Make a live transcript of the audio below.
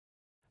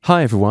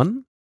Hi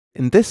everyone.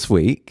 In this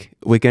week,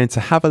 we're going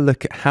to have a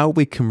look at how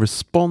we can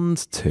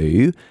respond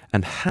to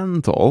and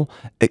handle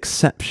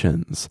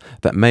exceptions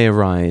that may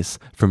arise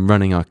from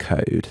running our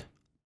code.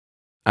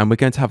 And we're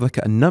going to have a look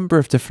at a number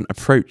of different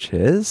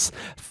approaches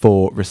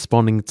for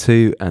responding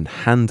to and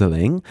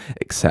handling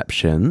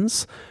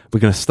exceptions.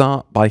 We're going to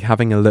start by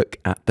having a look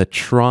at the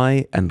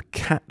try and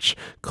catch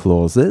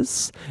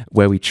clauses,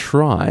 where we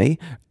try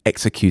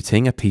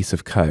executing a piece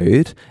of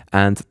code,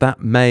 and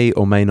that may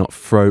or may not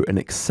throw an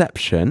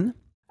exception.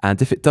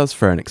 And if it does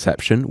throw an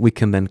exception, we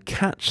can then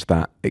catch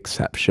that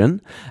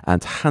exception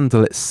and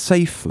handle it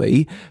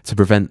safely to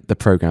prevent the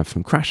program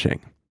from crashing.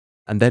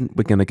 And then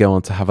we're going to go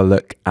on to have a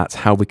look at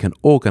how we can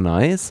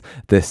organize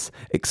this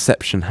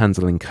exception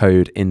handling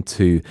code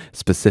into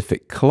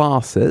specific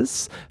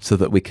classes so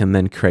that we can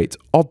then create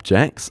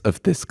objects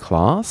of this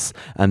class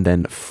and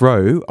then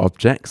throw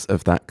objects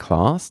of that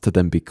class to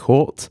then be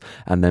caught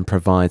and then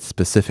provide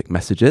specific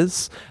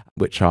messages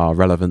which are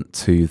relevant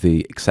to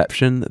the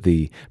exception,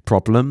 the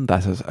problem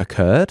that has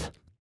occurred.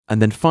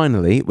 And then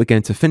finally, we're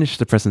going to finish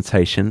the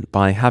presentation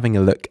by having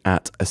a look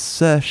at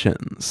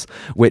assertions,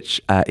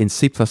 which in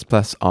C++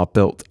 are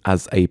built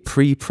as a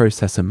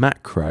preprocessor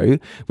macro,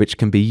 which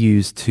can be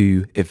used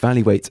to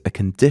evaluate a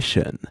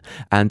condition.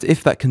 And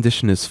if that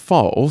condition is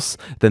false,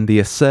 then the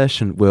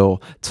assertion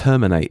will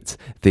terminate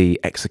the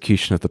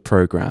execution of the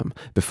program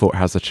before it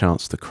has a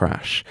chance to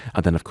crash.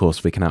 And then, of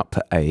course, we can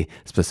output a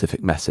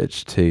specific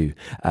message to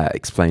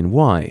explain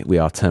why we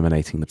are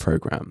terminating the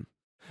program.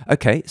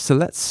 Okay, so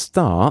let's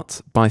start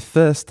by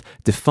first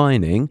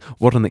defining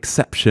what an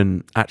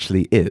exception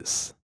actually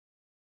is.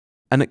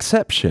 An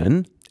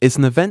exception is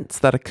an event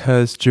that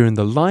occurs during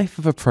the life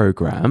of a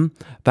program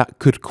that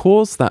could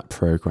cause that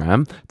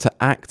program to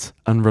act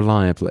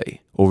unreliably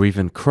or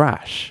even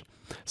crash.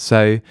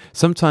 So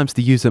sometimes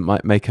the user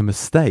might make a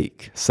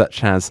mistake,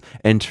 such as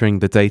entering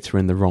the data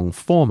in the wrong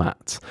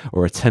format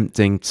or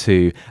attempting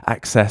to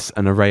access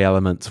an array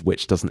element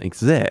which doesn't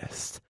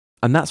exist.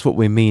 And that's what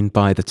we mean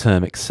by the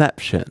term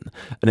exception.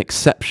 An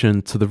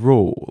exception to the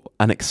rule,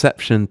 an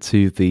exception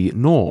to the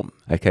norm,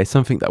 okay?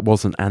 Something that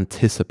wasn't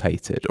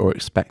anticipated or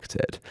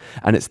expected.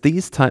 And it's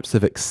these types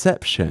of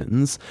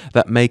exceptions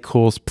that may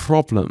cause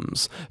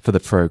problems for the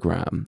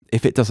program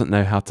if it doesn't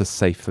know how to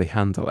safely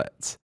handle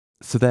it.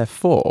 So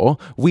therefore,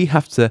 we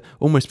have to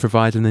almost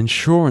provide an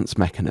insurance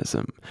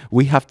mechanism.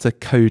 We have to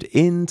code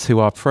into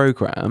our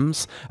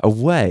programs a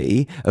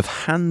way of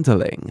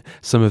handling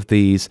some of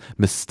these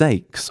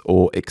mistakes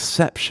or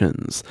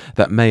exceptions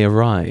that may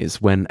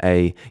arise when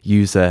a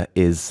user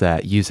is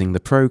using the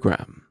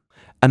program.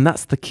 And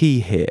that's the key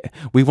here.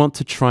 We want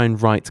to try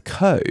and write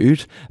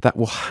code that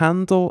will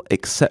handle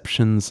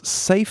exceptions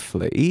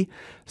safely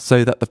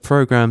so that the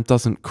program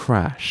doesn't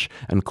crash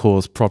and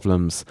cause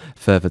problems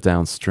further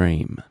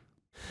downstream.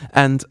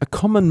 And a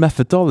common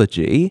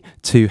methodology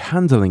to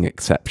handling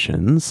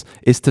exceptions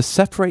is to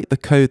separate the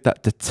code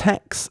that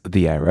detects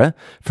the error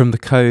from the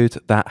code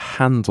that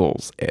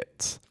handles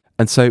it.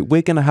 And so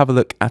we're going to have a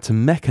look at a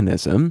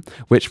mechanism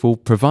which will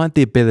provide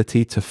the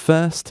ability to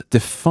first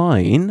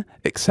define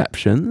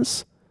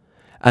exceptions,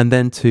 and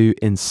then to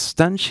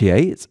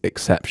instantiate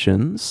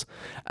exceptions,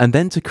 and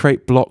then to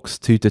create blocks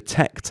to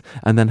detect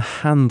and then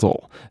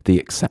handle the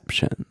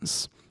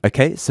exceptions.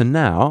 Okay, so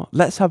now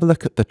let's have a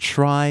look at the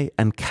try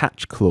and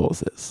catch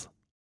clauses.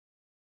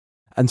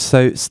 And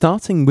so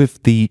starting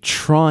with the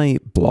try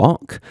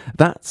block,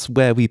 that's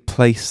where we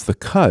place the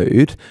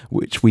code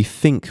which we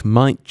think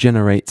might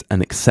generate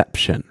an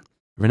exception.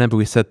 Remember,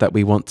 we said that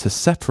we want to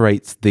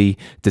separate the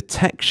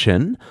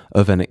detection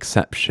of an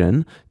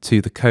exception to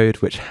the code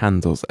which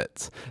handles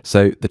it.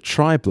 So the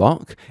try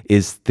block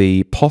is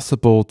the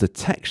possible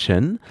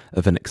detection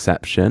of an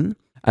exception.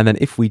 And then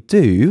if we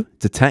do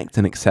detect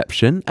an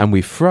exception and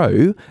we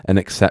throw an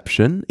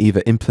exception,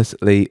 either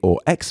implicitly or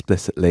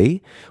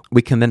explicitly,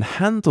 we can then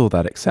handle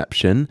that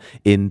exception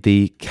in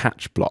the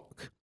catch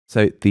block.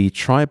 So the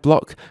try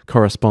block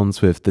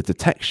corresponds with the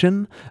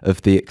detection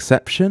of the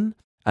exception,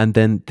 and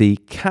then the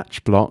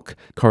catch block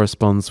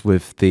corresponds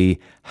with the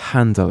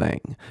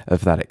handling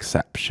of that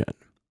exception.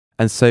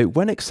 And so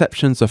when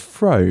exceptions are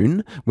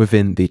thrown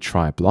within the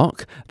try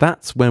block,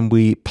 that's when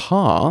we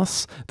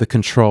pass the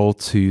control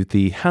to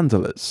the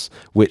handlers,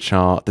 which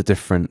are the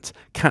different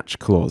catch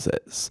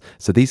clauses.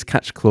 So these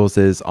catch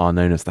clauses are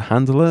known as the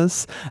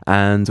handlers,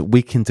 and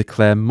we can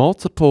declare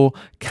multiple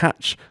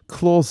catch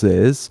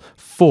clauses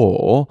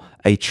for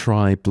a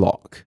try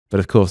block. But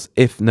of course,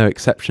 if no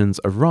exceptions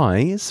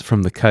arise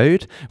from the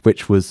code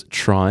which was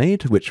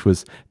tried, which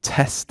was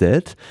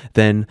tested,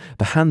 then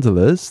the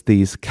handlers,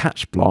 these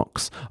catch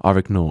blocks, are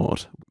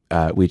ignored.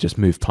 We just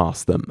move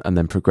past them and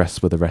then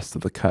progress with the rest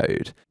of the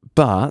code.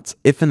 But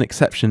if an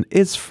exception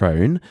is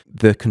thrown,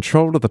 the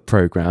control of the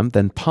program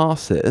then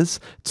passes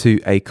to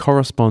a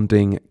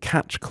corresponding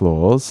catch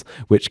clause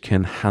which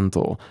can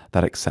handle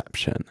that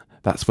exception.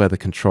 That's where the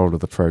control of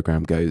the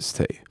program goes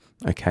to.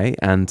 Okay,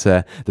 and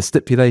the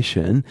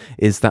stipulation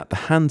is that the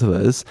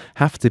handlers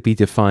have to be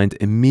defined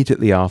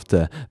immediately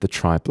after the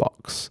try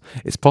blocks.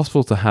 It's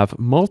possible to have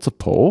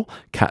multiple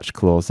catch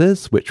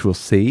clauses, which we'll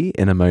see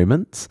in a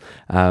moment,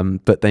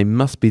 but they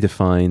must be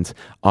defined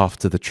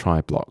after the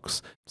try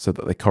blocks so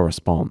that they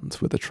correspond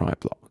with the try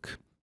block.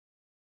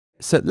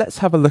 So let's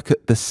have a look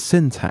at the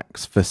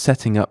syntax for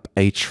setting up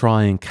a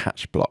try and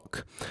catch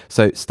block.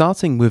 So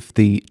starting with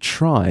the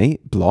try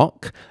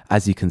block,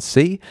 as you can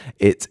see,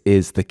 it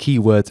is the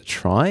keyword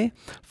try,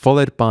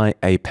 followed by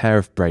a pair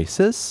of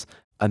braces.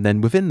 And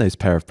then within those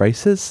pair of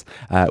braces,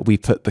 we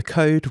put the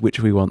code which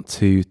we want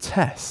to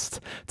test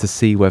to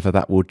see whether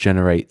that will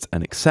generate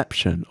an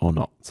exception or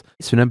not.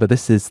 So remember,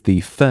 this is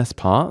the first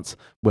part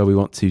where we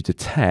want to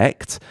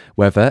detect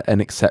whether an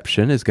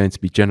exception is going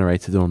to be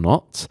generated or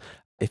not.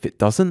 If it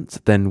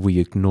doesn't, then we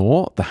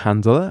ignore the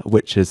handler,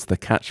 which is the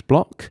catch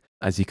block.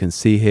 As you can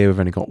see here, we've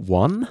only got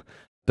one.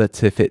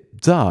 But if it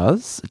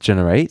does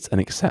generate an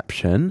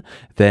exception,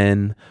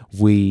 then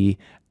we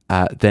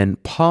then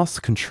pass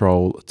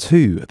control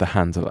to the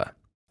handler.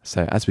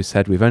 So as we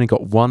said, we've only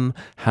got one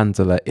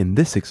handler in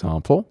this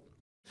example,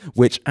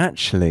 which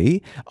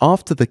actually,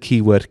 after the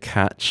keyword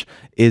catch,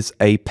 is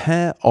a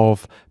pair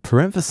of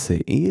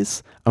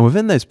parentheses, and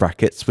within those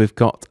brackets, we've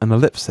got an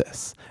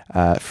ellipsis,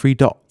 3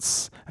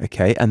 dots,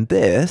 okay? And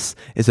this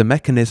is a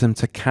mechanism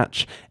to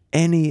catch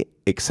any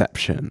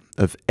exception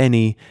of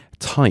any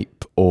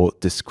type or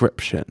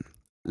description.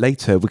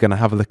 Later, we're going to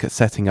have a look at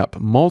setting up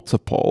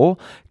multiple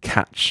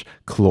catch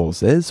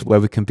clauses where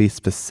we can be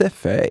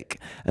specific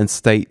and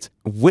state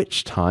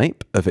which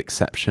type of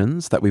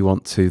exceptions that we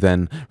want to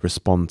then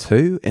respond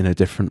to in a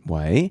different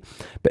way.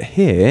 But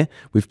here,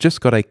 we've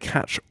just got a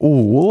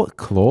catch-all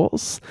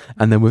clause,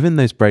 and then within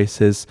those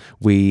braces,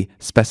 we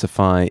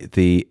specify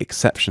the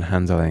exception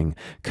handling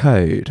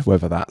code,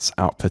 whether that's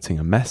outputting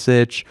a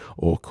message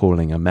or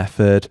calling a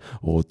method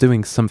or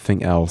doing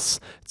something else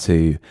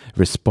to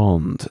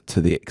respond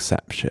to the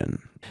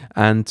exception.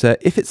 And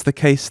if it's the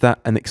case that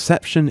an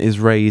exception is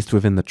raised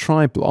within the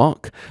try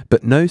block,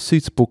 but no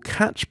suitable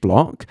catch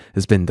block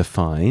has been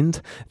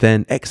defined,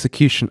 then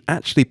execution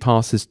actually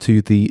passes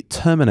to the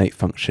terminate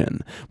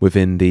function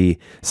within the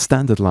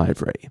standard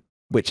library,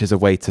 which is a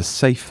way to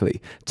safely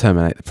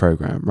terminate the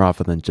program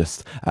rather than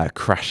just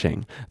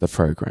crashing the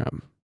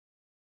program.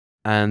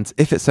 And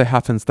if it so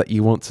happens that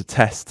you want to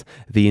test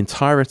the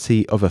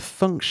entirety of a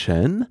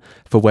function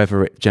for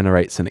whether it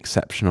generates an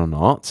exception or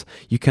not,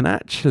 you can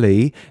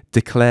actually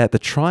declare the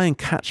try and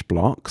catch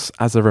blocks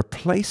as a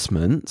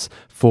replacement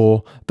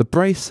for the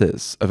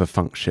braces of a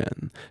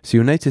function. So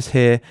you'll notice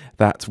here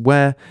that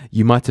where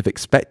you might have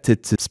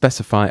expected to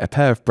specify a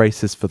pair of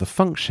braces for the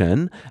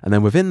function, and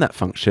then within that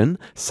function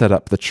set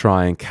up the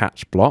try and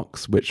catch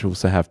blocks, which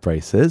also have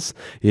braces,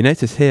 you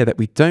notice here that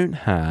we don't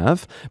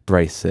have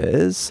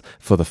braces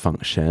for the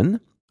function,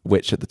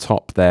 which at the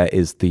top there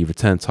is the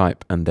return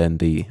type and then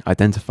the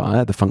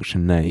identifier, the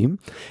function name.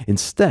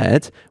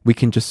 Instead, we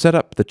can just set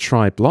up the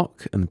try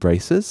block and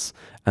braces,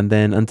 and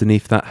then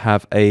underneath that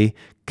have a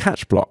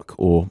catch block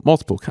or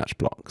multiple catch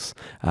blocks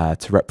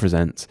to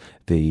represent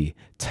the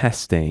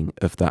testing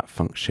of that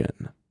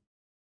function.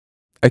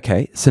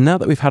 Okay, so now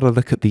that we've had a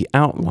look at the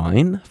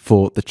outline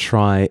for the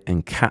try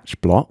and catch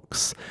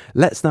blocks,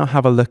 let's now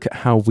have a look at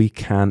how we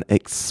can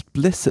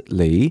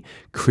explicitly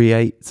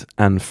create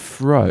and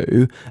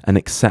throw an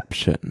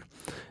exception.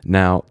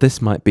 Now,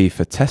 this might be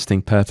for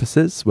testing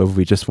purposes, whether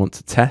we just want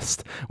to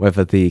test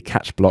whether the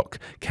catch block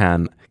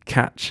can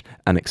catch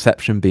an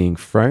exception being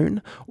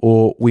thrown,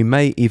 or we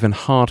may even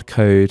hard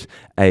code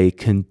a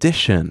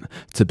condition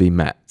to be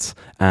met.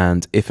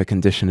 And if a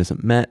condition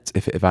isn't met,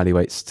 if it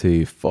evaluates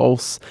to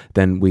false,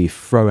 then we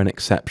throw an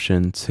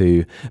exception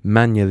to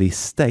manually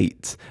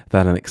state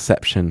that an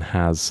exception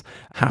has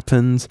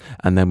happened,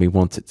 and then we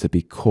want it to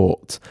be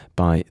caught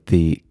by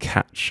the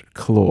catch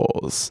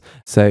clause.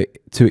 So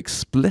to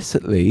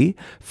explicitly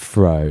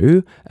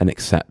throw an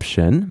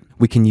exception,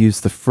 we can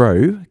use the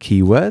throw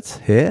keyword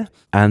here,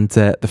 and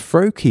the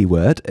throw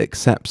keyword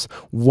accepts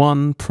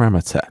one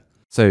parameter.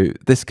 So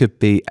this could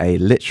be a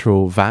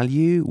literal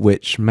value,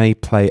 which may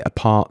play a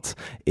part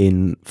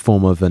in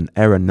form of an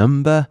error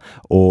number,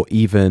 or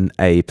even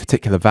a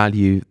particular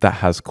value that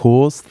has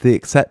caused the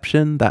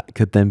exception that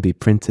could then be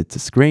printed to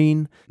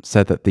screen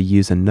so that the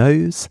user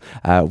knows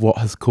what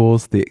has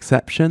caused the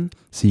exception.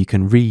 So you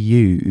can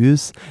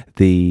reuse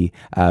the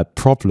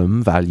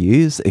problem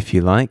values, if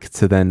you like,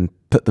 to then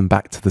put them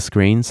back to the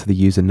screen so the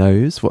user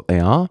knows what they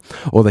are.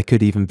 Or they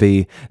could even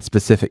be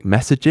specific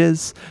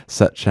messages,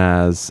 such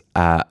as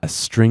a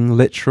string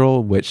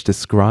literal, which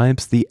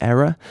describes the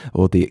error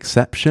or the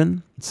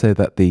exception so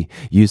that the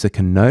user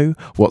can know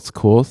what's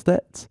caused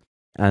it.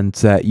 And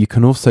you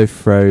can also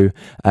throw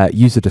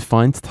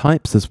user-defined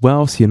types as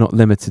well, so you're not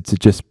limited to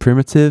just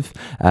primitive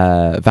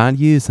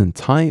values and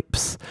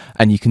types.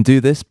 And you can do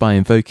this by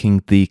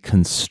invoking the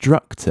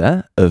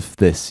constructor of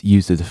this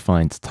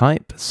user-defined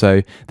type.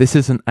 So this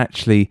isn't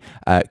actually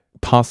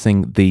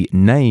passing the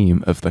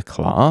name of the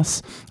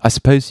class, I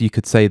suppose you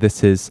could say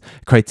this is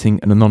creating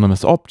an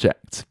anonymous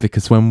object,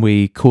 because when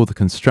we call the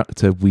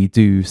constructor, we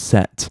do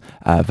set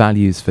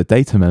values for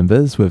data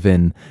members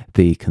within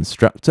the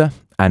constructor.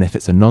 And if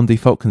it's a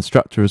non-default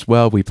constructor as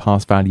well, we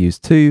pass values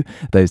to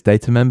those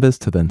data members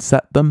to then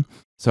set them.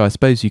 So I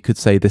suppose you could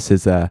say this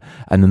is an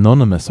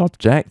anonymous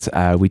object.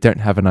 We don't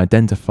have an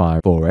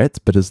identifier for it,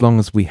 but as long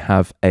as we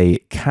have a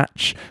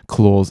catch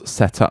clause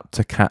set up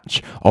to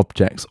catch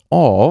objects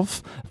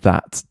of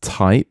that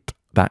type,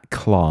 that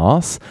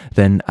class,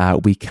 then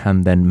we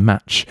can then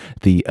match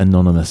the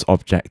anonymous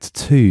object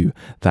to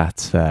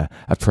that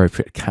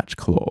appropriate catch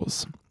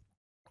clause.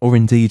 Or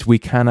indeed, we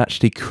can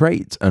actually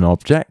create an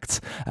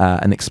object,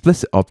 an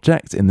explicit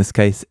object. In this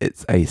case,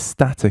 it's a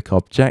static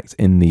object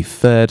in the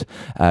third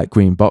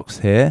green box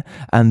here,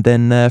 and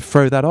then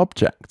throw that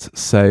object.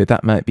 So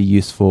that might be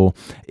useful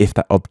if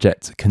that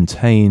object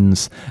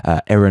contains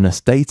erroneous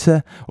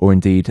data, or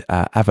indeed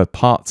other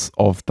parts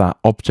of that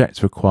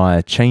object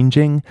require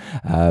changing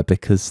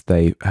because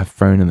they have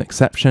thrown an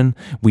exception.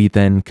 We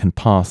then can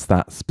pass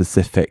that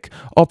specific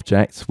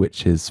object,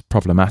 which is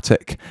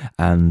problematic,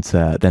 and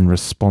then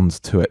respond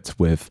to it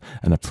with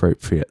an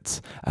appropriate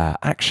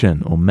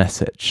action or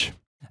message.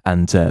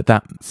 And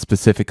that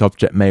specific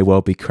object may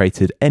well be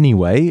created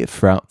anyway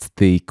throughout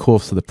the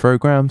course of the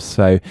program,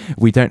 so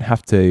we don't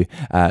have to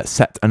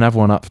set another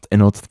one up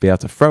in order to be able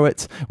to throw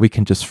it. We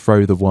can just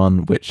throw the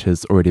one which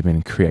has already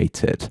been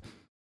created.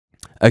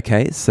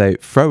 Okay, so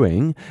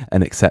throwing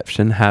an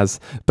exception has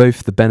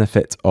both the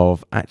benefit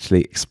of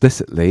actually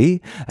explicitly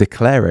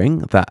declaring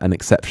that an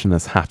exception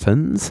has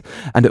happened,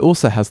 and it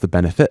also has the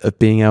benefit of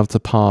being able to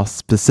pass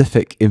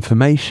specific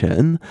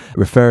information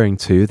referring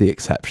to the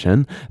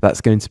exception that's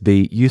going to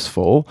be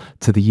useful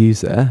to the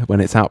user when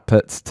it's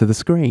output to the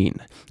screen,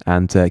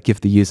 and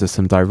give the user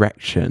some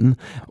direction,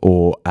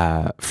 or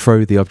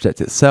throw the object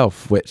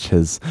itself which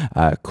has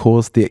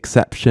caused the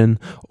exception,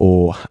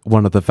 or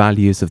one of the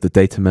values of the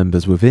data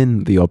members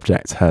within the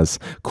object has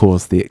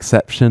caused the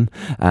exception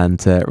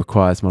and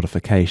requires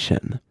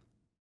modification.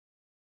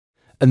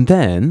 And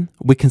then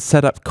we can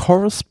set up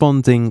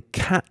corresponding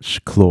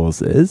catch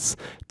clauses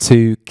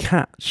to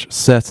catch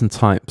certain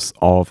types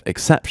of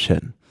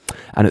exception.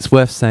 And it's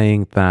worth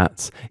saying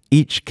that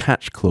each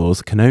catch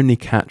clause can only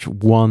catch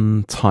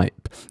one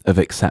type of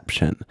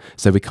exception.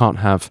 So we can't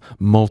have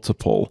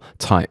multiple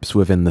types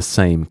within the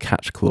same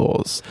catch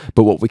clause.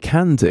 But what we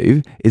can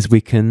do is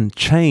we can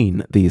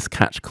chain these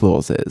catch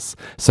clauses.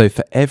 So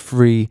for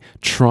every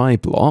try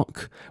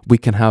block, we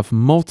can have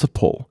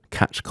multiple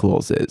catch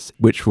clauses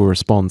which will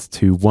respond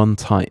to one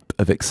type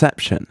of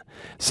exception.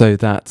 So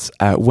that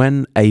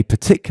when a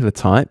particular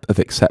type of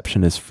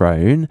exception is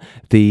thrown,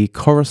 the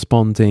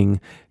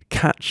corresponding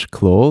catch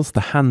clause,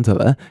 the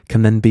handler,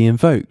 can then be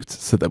invoked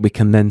so that we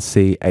can then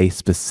see a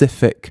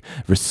specific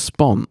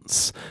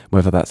response,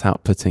 whether that's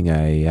outputting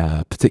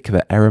a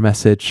particular error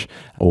message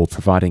or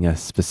providing a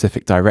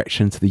specific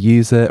direction to the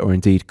user, or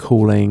indeed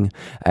calling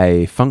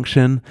a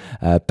function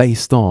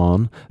based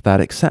on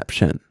that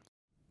exception.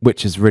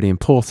 Which is really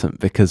important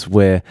because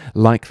we're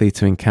likely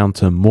to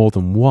encounter more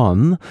than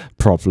one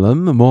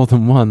problem, more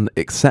than one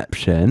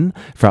exception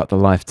throughout the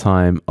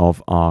lifetime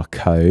of our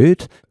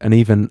code. And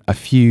even a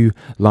few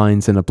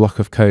lines in a block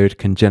of code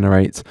can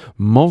generate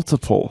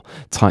multiple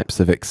types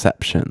of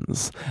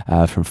exceptions,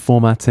 from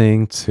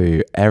formatting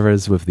to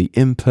errors with the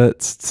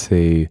inputs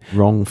to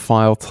wrong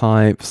file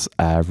types,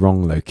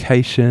 wrong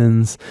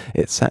locations,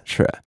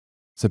 etc.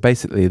 So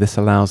basically, this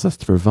allows us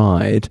to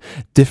provide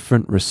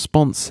different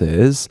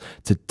responses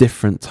to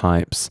different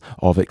types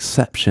of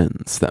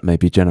exceptions that may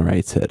be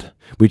generated.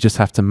 We just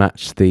have to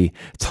match the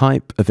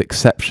type of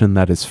exception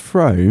that is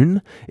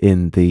thrown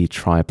in the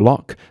try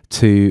block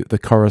to the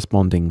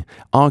corresponding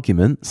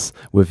arguments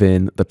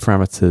within the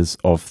parameters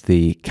of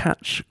the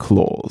catch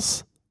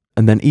clause.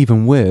 And then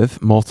even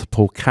with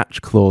multiple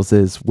catch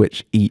clauses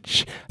which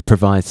each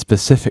provide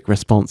specific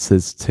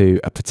responses to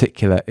a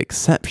particular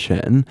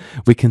exception,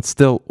 we can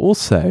still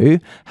also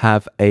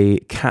have a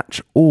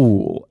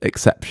catch-all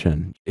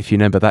exception. If you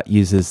remember, that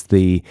uses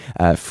the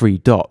three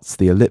dots,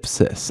 the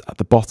ellipsis at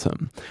the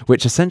bottom,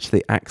 which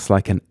essentially acts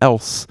like an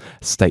else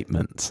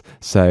statement.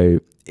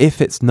 So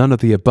if it's none of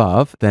the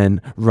above, then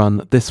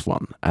run this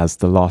one as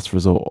the last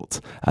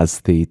resort,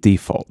 as the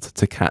default,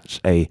 to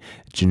catch a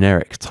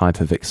generic type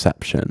of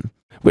exception,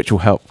 which will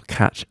help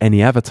catch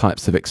any other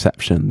types of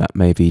exception that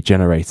may be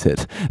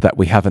generated that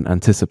we haven't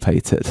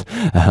anticipated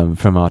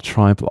from our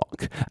try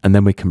block. And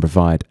then we can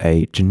provide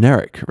a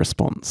generic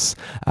response,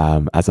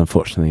 as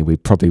unfortunately we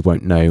probably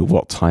won't know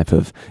what type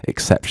of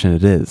exception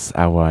it is.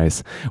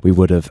 Otherwise, we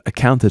would have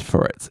accounted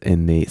for it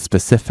in the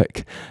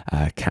specific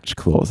catch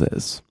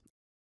clauses.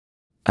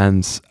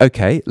 And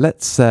okay,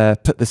 let's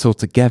put this all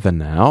together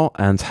now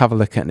and have a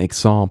look at an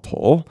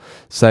example.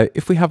 So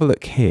if we have a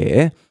look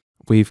here,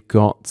 we've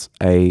got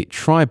a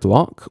try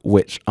block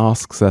which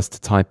asks us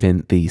to type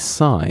in the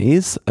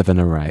size of an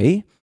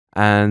array.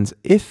 And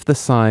if the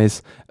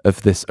size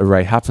of this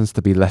array happens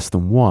to be less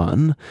than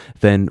 1,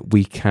 then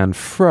we can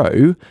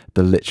throw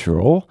the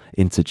literal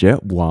integer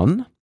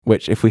 1,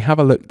 which if we have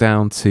a look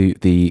down to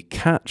the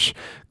catch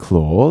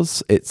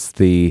clause, it's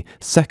the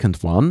second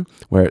one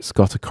where it's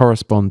got a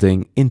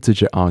corresponding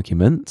integer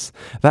argument.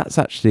 That's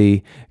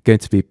actually going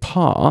to be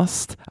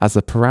passed as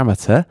a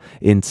parameter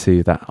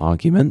into that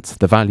argument,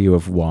 the value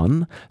of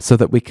 1, so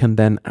that we can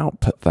then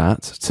output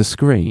that to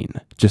screen,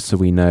 just so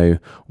we know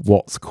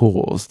what's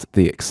caused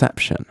the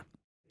exception.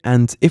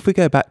 And if we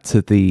go back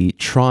to the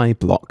try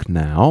block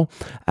now,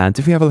 and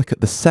if we have a look at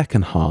the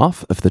second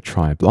half of the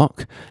try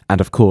block,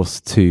 and of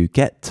course to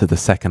get to the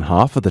second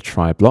half of the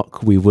try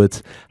block, we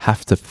would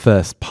have to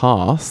first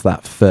pass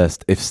that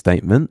first if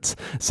statement.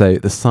 So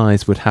the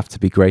size would have to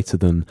be greater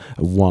than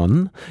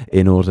 1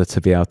 in order to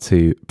be able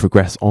to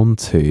progress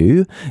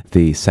onto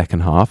the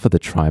second half of the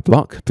try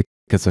block.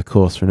 Because, of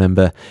course,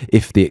 remember,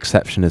 if the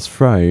exception is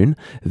thrown,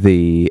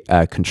 the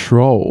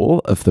control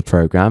of the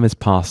program is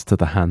passed to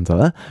the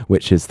handler,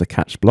 which is the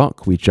catch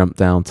block. We jump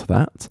down to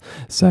that.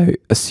 So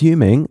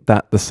assuming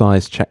that the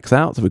size checks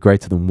out, we're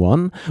greater than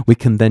 1, we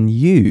can then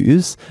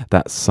use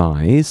that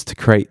size to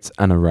create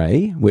an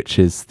array, which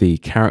is the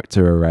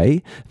character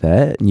array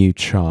there, new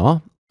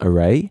char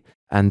array.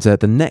 And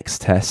the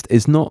next test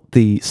is not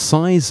the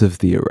size of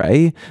the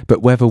array,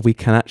 but whether we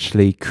can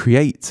actually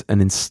create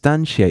and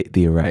instantiate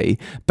the array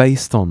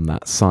based on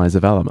that size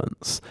of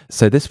elements.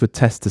 So this would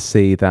test to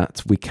see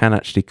that we can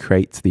actually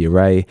create the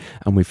array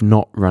and we've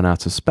not run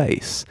out of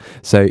space.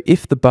 So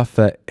if the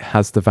buffer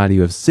has the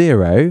value of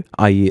 0,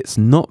 i.e. it's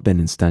not been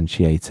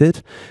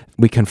instantiated,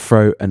 we can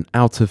throw an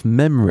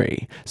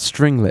out-of-memory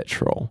string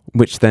literal,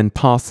 which then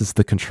passes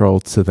the control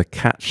to the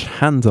catch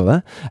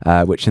handler,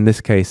 which in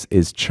this case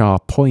is char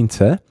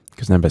pointer,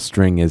 because remember,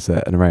 string is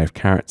an array of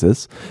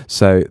characters.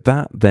 So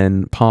that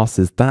then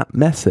passes that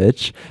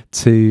message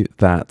to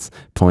that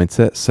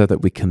pointer so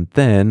that we can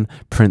then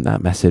print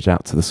that message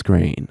out to the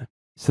screen.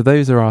 So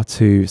those are our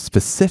two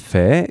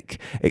specific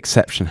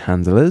exception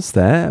handlers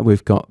there.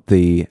 We've got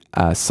the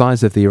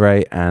size of the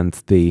array and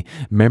the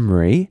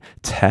memory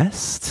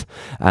test.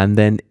 And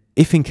then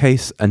if in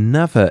case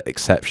another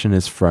exception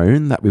is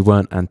thrown that we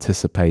weren't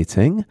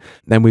anticipating,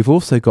 then we've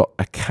also got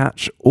a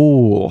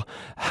catch-all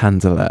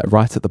handler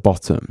right at the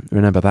bottom.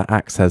 Remember, that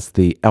acts as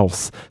the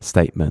else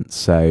statement.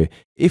 So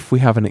if we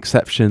have an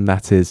exception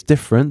that is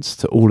different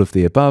to all of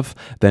the above,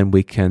 then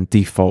we can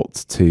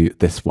default to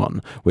this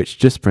one, which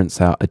just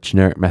prints out a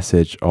generic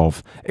message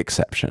of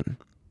exception.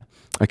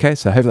 Okay,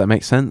 so I hope that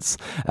makes sense.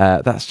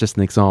 That's just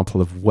an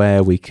example of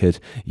where we could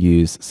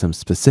use some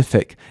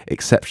specific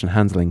exception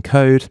handling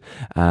code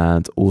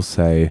and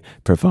also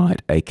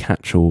provide a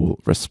catch-all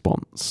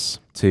response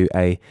to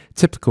a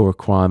typical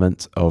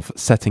requirement of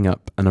setting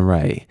up an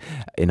array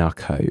in our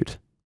code.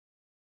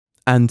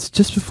 And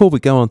just before we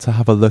go on to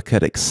have a look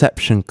at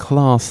exception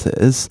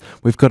classes,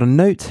 we've got a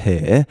note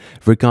here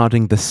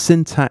regarding the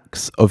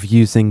syntax of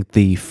using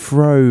the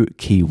throw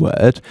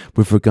keyword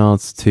with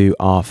regards to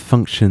our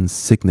function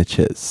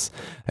signatures.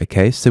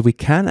 Okay, so we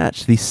can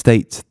actually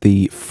state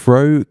the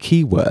throw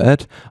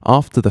keyword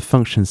after the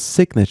function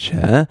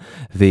signature,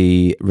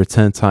 the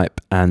return type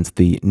and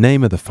the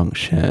name of the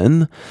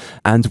function,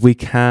 and we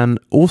can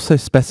also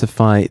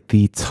specify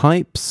the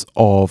types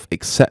of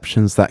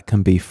exceptions that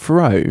can be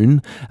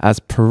thrown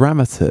as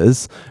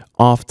parameters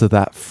after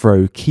that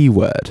throw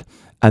keyword.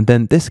 And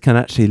then this can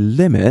actually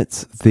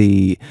limit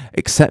the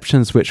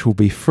exceptions which will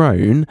be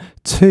thrown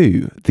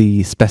to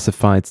the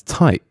specified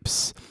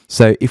types.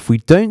 So if we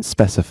don't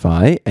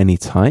specify any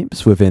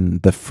types within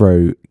the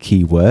throw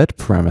keyword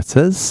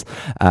parameters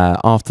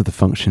after the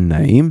function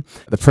name,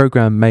 the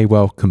program may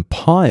well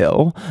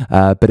compile,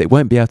 but it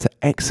won't be able to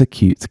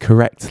execute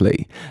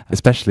correctly,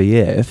 especially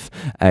if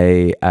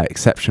an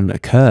exception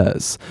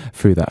occurs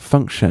through that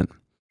function.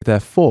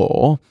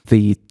 Therefore,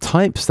 the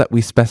types that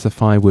we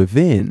specify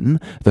within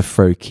the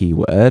throw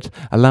keyword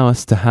allow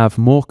us to have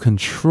more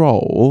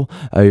control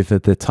over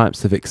the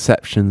types of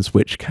exceptions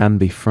which can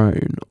be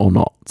thrown or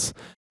not.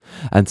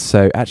 And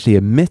so actually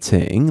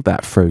omitting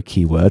that throw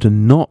keyword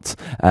and not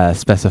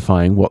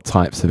specifying what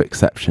types of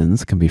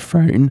exceptions can be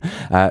thrown,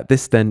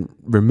 this then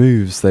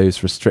removes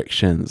those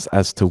restrictions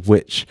as to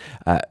which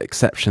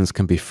exceptions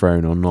can be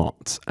thrown or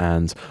not.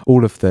 And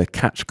all of the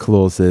catch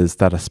clauses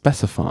that are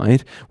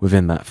specified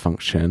within that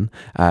function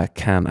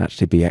can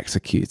actually be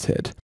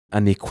executed.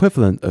 And the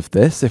equivalent of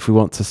this, if we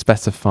want to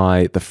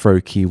specify the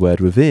throw keyword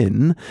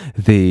within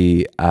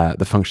the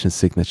function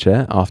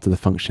signature after the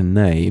function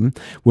name,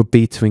 would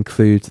be to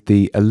include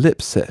the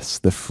ellipsis,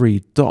 the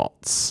 3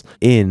 dots,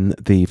 in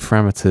the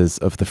parameters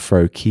of the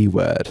throw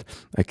keyword.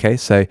 Okay,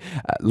 so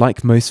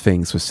like most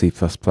things with C++,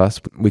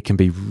 we can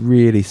be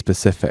really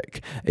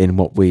specific in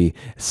what we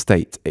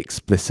state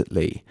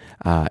explicitly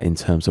in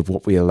terms of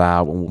what we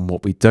allow and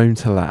what we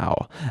don't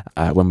allow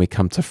when we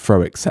come to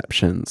throw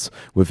exceptions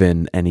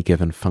within any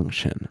given function.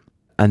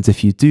 And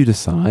if you do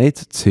decide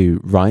to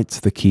write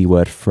the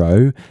keyword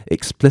throw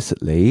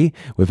explicitly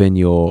within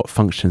your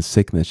function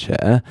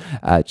signature,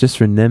 just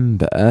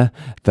remember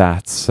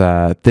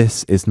that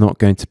this is not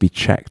going to be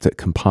checked at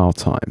compile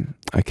time.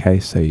 Okay,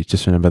 so you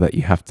just remember that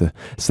you have to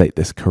state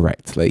this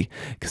correctly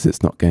because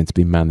it's not going to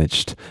be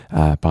managed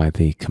by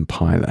the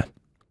compiler.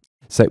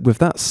 So with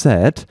that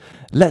said,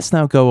 let's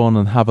now go on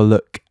and have a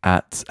look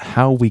at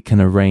how we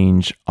can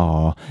arrange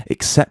our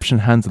exception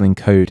handling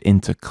code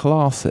into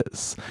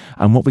classes.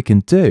 And what we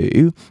can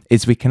do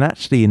is we can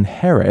actually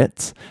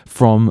inherit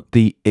from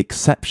the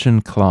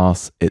exception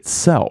class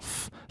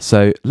itself.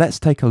 So let's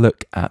take a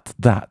look at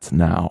that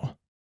now.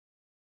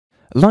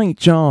 Like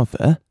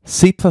Java,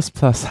 C++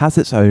 has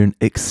its own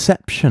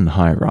exception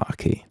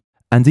hierarchy.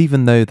 And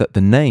even though that the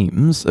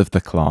names of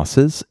the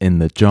classes in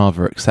the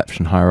Java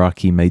exception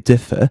hierarchy may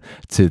differ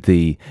to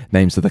the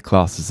names of the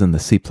classes in the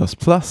C++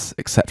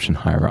 exception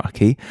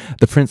hierarchy,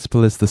 the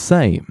principle is the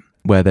same,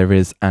 where there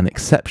is an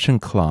exception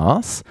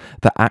class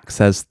that acts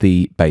as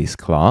the base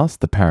class,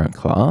 the parent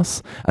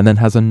class, and then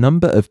has a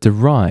number of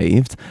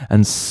derived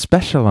and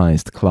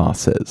specialized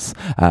classes,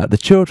 the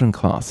children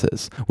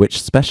classes,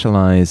 which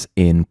specialize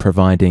in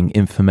providing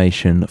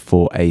information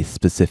for a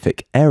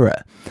specific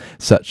error,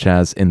 such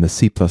as in the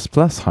C++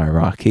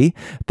 hierarchy,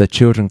 the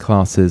children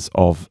classes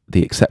of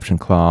the exception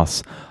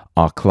class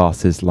are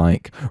classes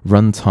like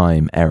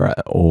runtime error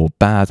or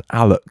bad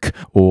alloc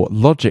or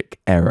logic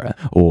error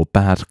or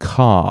bad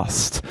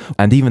cast.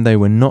 And even though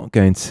we're not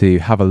going to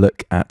have a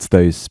look at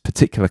those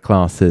particular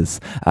classes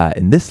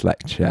in this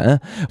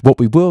lecture, what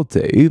we will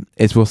do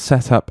is we'll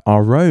set up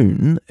our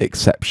own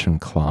exception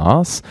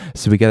class,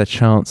 so we get a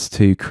chance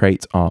to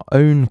create our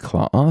own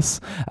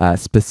class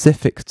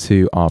specific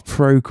to our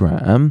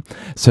program,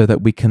 so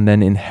that we can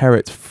then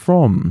inherit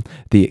from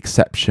the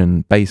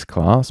exception base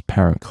class,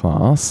 parent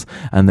class,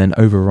 and then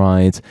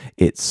override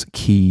its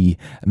key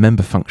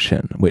member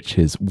function, which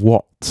is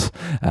what.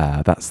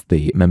 That's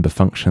the member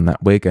function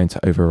that we're going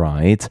to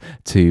override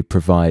to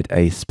provide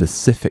a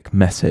specific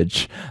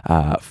message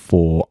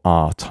for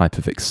our type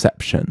of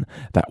exception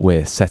that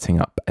we're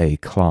setting up a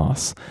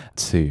class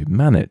to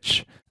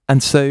manage.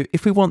 And so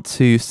if we want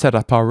to set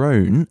up our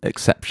own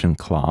exception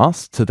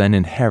class to then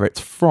inherit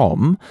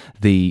from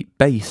the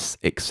base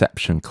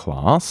exception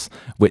class,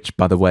 which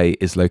by the way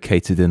is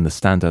located in the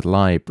standard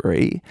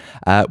library,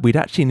 we'd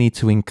actually need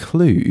to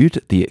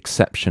include the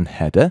exception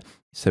header.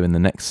 So in the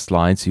next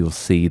slides, you'll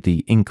see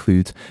the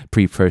include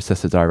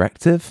preprocessor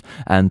directive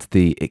and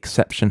the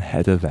exception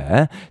header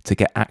there to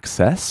get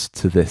access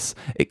to this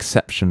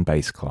exception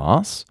base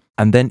class.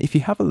 And then if you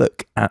have a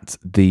look at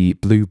the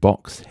blue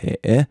box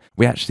here,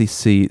 we actually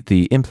see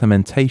the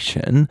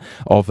implementation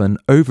of an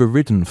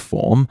overridden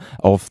form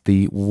of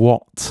the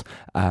what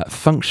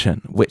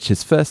function, which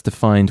is first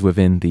defined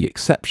within the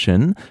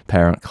exception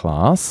parent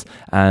class.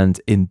 And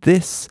in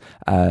this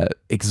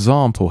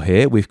example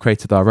here, we've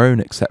created our own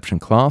exception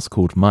class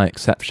called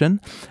myException.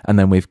 And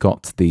then we've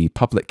got the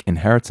public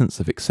inheritance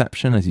of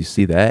exception, as you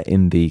see there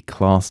in the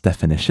class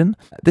definition.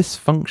 This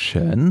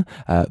function,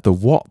 the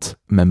what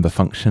member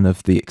function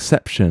of the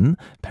exception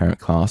parent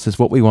class, is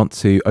what we want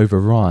to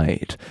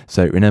override.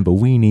 So remember,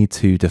 we need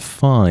to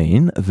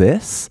define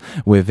this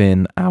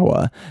within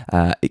our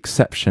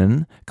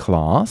exception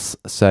class.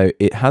 So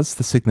it has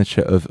the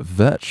signature of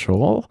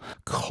virtual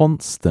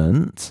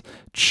constant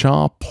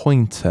char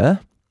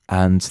pointer,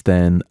 and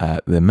then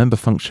the member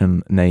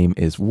function name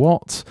is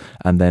what,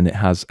 and then it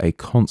has a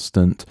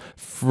constant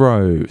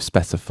throw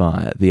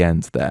specifier at the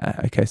end there.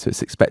 Okay, so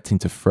it's expecting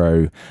to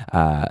throw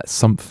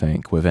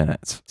something within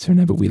it. So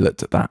remember, we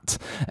looked at that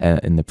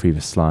in the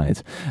previous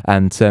slide.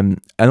 And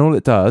all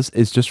it does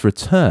is just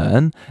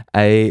return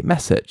a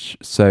message.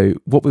 So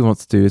what we want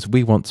to do is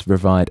we want to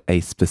provide a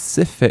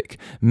specific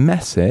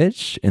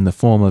message in the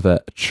form of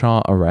a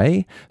char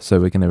array. So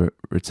we're going to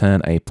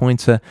return a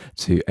pointer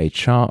to a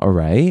char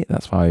array.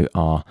 That's why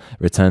our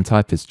return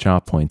type is char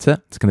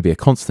pointer. It's going to be a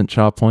constant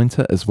char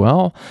pointer as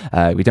well.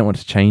 We don't want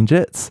to change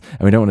it,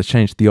 and we don't want to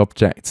change the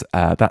object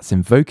that's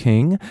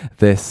invoking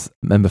this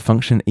member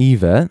function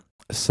either.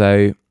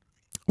 So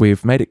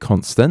we've made it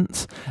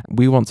constant.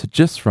 We want to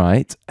just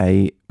write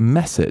a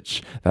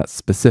message that's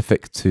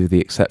specific to the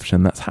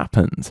exception that's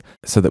happened,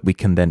 so that we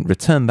can then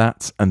return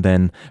that and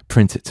then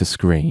print it to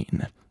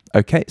screen.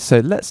 Okay, so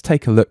let's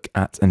take a look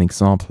at an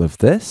example of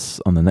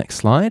this on the next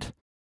slide.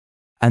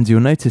 And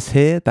you'll notice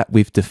here that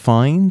we've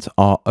defined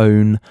our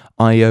own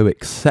IO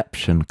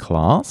exception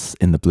class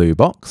in the blue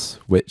box,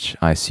 which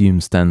I assume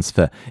stands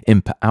for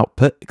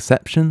input-output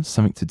exception,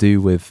 something to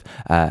do with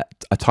a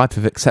type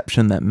of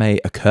exception that may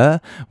occur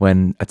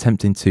when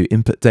attempting to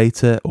input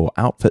data or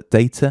output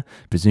data,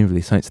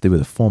 presumably something to do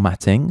with the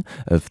formatting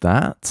of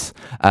that.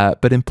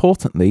 But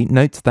importantly,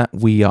 note that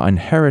we are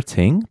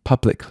inheriting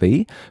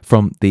publicly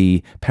from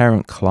the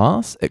parent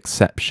class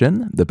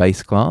exception, the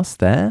base class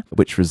there,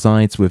 which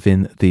resides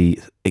within the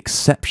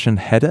exception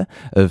header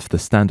of the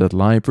standard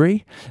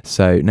library.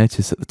 So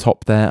notice at the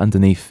top there,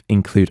 underneath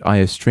include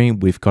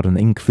IOStream, we've got an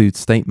include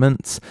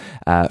statement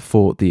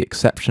for the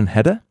exception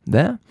header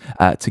there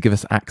to give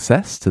us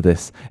access to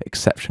this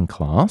exception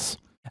class.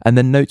 And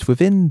then note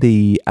within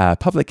the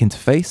public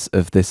interface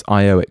of this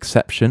IO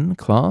exception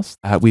class,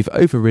 we've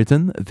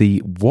overridden the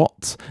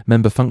what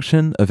member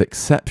function of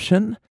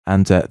exception.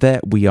 And there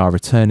we are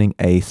returning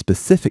a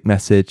specific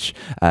message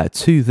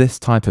to this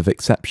type of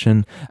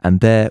exception.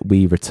 And there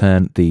we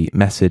return the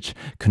message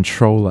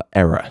controller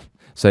error.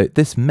 So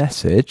this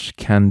message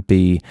can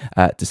be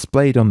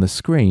displayed on the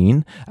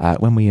screen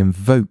when we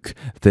invoke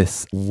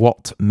this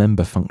what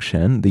member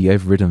function, the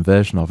overridden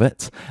version of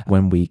it,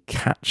 when we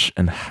catch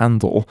and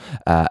handle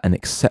an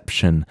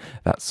exception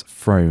that's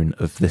thrown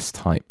of this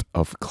type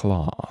of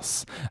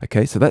class.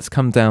 Okay, so let's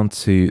come down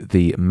to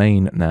the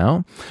main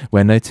now,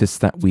 where notice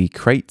that we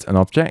create an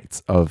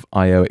object of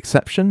IO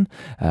exception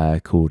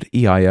called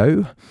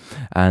EIO,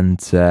 and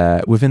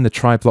within the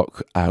try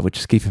block, we're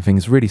just keeping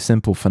things really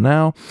simple for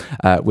now.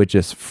 We're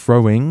just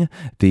throwing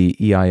the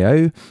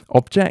EIO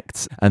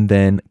object and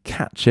then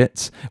catch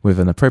it with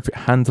an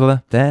appropriate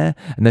handler there.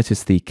 And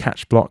notice the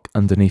catch block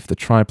underneath the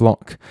try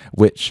block,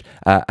 which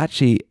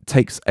actually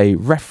takes a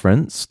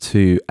reference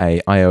to a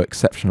IO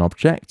exception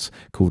object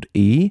called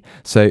E.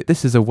 So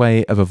this is a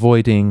way of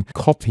avoiding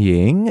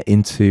copying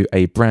into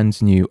a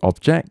brand new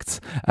object.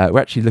 We're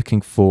actually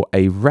looking for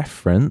a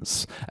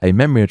reference, a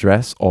memory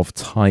address of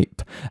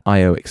type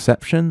IO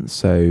exception.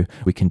 So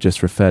we can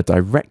just refer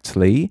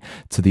directly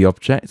to the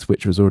object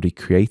which was already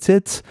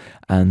created,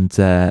 and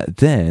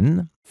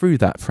then through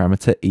that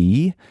parameter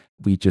E,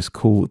 we just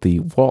call the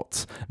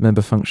what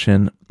member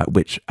function,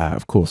 which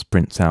of course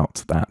prints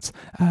out that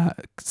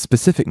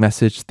specific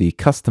message, the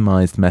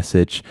customized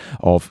message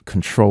of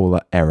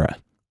controller error,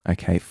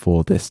 okay,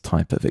 for this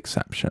type of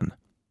exception.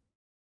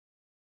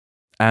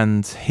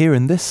 And here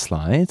in this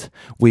slide,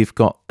 we've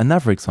got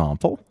another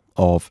example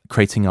of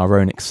creating our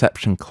own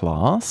exception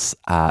class.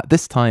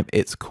 This time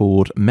it's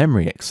called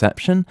memory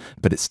exception,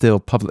 but it still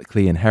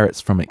publicly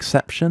inherits from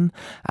exception.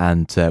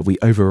 And we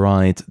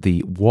override the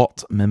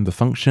what member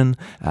function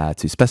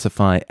to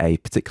specify a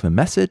particular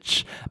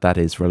message that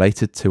is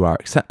related to our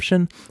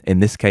exception.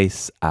 In this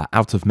case,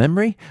 out of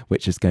memory,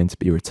 which is going to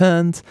be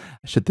returned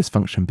should this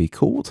function be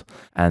called.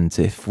 And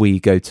if we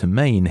go to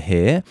main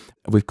here,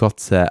 we've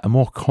got a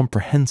more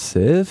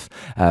comprehensive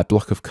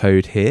block of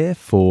code here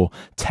for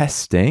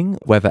testing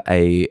whether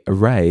a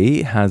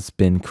array has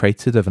been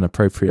created of an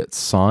appropriate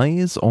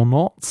size or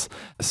not.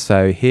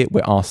 So here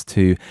we're asked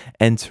to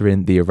enter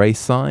in the array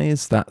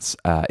size, that's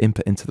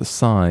input into the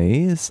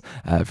size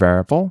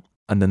variable.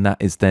 And then that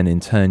is then in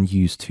turn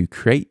used to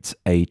create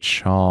a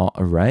char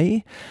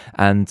array.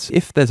 And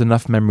if there's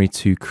enough memory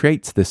to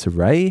create this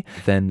array,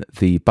 then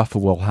the buffer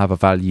will have a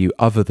value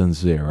other than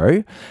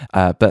 0.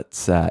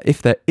 But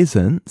if there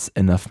isn't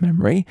enough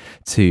memory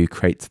to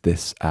create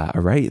this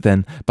array,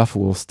 then buffer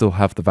will still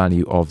have the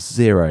value of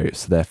 0.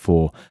 So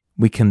therefore,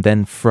 we can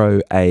then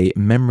throw a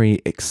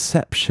memory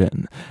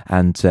exception.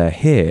 And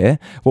here,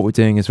 what we're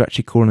doing is we're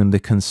actually calling the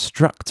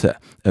constructor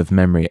of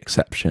memory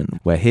exception,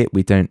 where here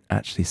we don't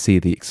actually see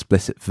the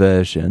explicit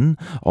version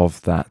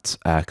of that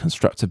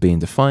constructor being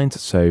defined.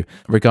 So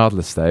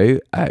regardless though,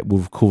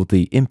 we'll call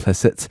the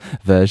implicit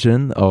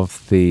version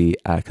of the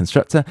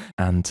constructor.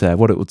 And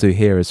what it will do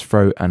here is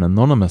throw an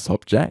anonymous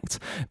object,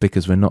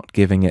 because we're not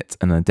giving it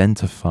an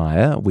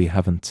identifier. We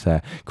haven't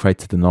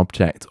created an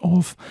object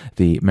of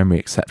the memory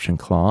exception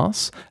class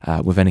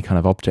with any kind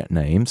of object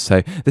name.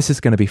 So this is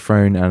going to be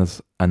thrown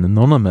as an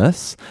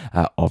anonymous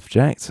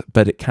object,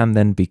 but it can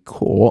then be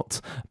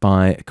caught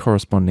by a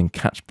corresponding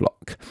catch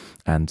block.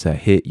 And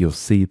here you'll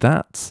see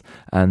that.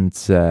 And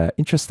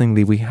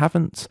interestingly, we're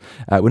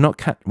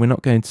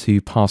not going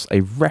to pass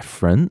a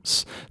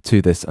reference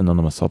to this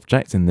anonymous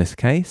object in this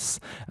case.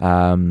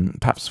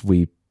 Perhaps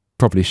we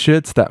probably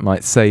should. That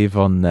might save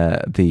on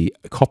the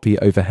copy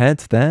overhead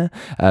there.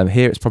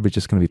 Here it's probably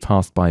just going to be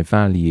passed by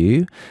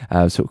value,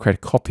 so we'll create a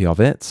copy of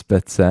it,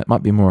 but it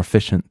might be more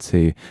efficient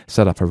to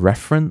set up a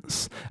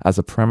reference as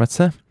a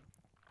parameter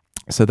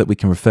so that we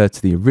can refer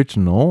to the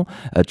original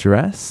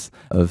address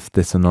of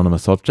this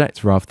anonymous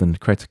object rather than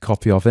create a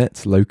copy of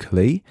it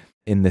locally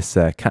in this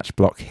catch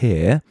block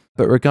here.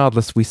 But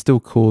regardless, we still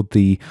call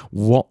the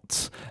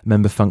what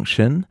member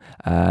function,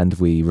 and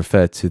we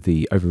refer to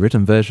the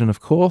overridden version, of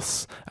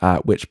course,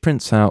 which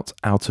prints out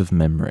of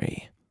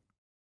memory.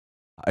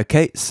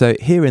 Okay, so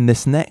here in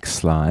this next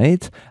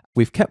slide,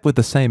 we've kept with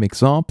the same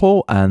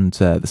example and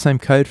the same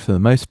code for the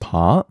most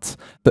part,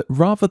 but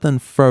rather than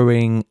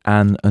throwing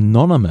an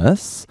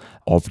anonymous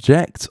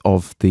object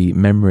of the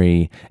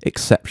memory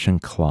exception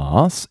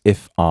class,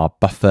 if our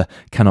buffer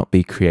cannot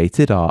be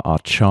created, our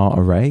char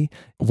array,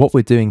 what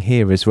we're doing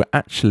here is we're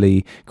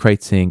actually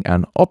creating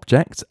an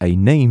object, a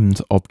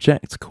named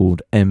object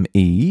called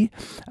ME,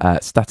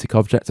 static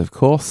object, of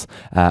course,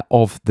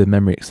 of the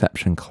memory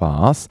exception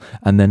class,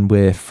 and then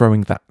we're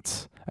throwing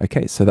that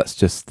Okay, so that's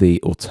just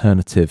the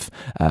alternative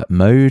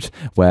mode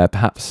where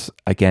perhaps,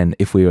 again,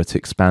 if we were to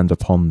expand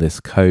upon this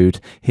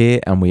code here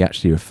and we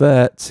actually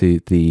refer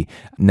to the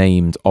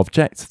named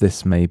object,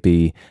 this may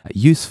be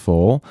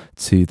useful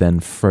to then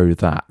throw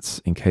that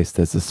in case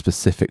there's a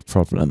specific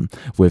problem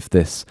with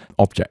this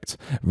object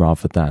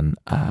rather than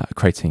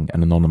creating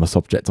an anonymous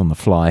object on the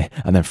fly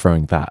and then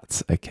throwing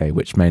that, okay,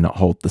 which may not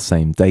hold the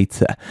same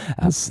data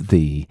as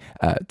the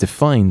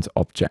defined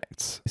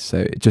object. So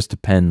it just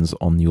depends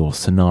on your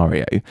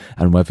scenario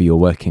and whether you're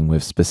working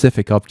with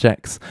specific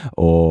objects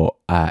or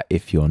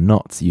if you're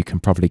not, you can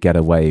probably get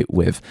away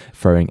with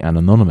throwing an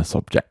anonymous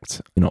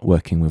object. You're not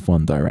working with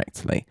one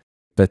directly.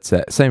 But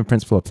same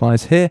principle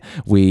applies here.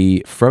 We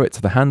throw it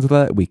to the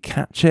handler, we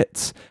catch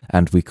it,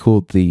 and we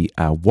call the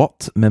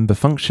what member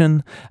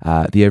function,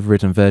 the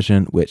overridden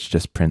version, which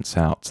just prints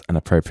out an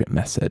appropriate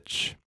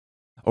message.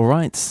 All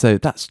right, so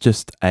that's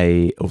just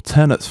an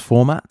alternate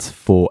format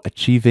for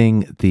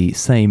achieving the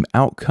same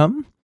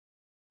outcome.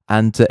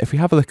 And if we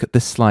have a look at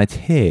this slide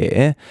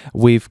here,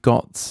 we've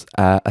got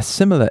a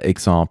similar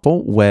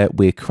example where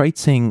we're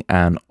creating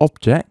an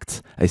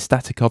object, a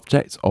static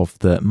object of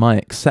the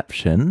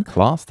myException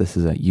class. This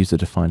is a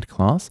user-defined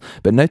class.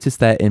 But notice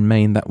there in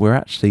main that we're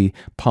actually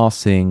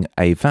passing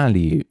a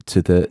value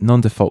to the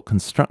non-default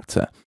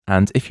constructor.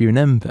 And if you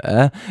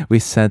remember, we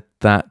said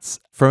that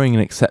throwing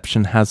an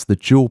exception has the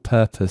dual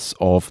purpose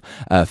of,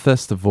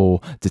 first of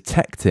all,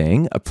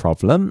 detecting a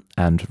problem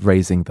and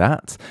raising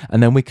that.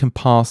 And then we can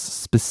pass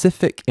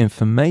specific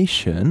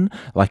information,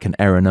 like an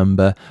error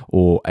number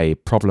or a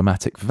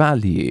problematic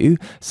value,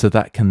 so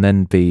that can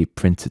then be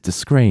printed to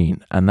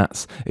screen. And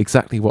that's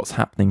exactly what's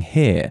happening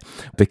here,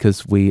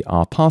 because we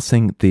are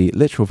passing the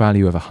literal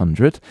value of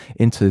 100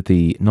 into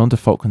the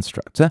non-default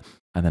constructor,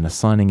 and then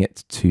assigning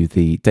it to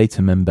the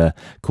data member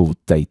called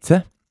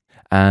data.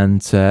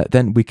 And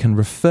then we can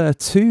refer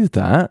to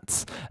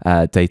that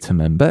data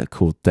member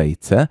called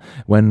data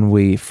when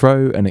we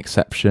throw an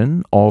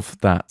exception of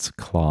that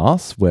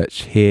class,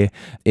 which here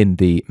in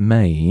the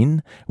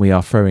main, we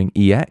are throwing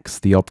EX,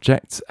 the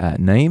object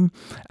name.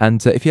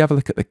 And if you have a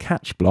look at the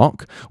catch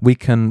block, we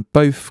can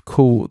both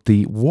call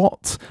the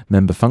what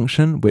member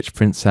function, which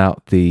prints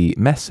out the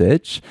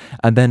message,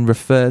 and then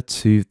refer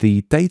to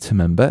the data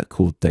member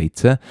called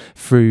data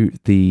through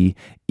the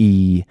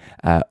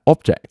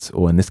object,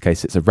 or in this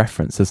case it's a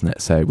reference, isn't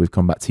it? So we've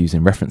gone back to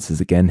using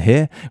references again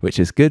here, which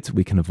is good.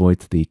 We can avoid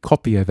the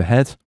copy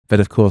overhead, but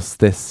of course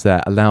this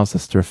allows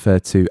us to refer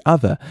to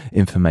other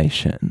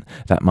information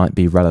that might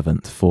be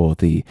relevant for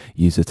the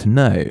user to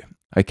know.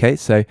 Okay,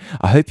 so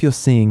I hope you're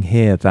seeing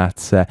here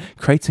that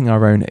creating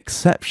our own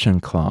exception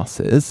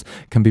classes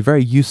can be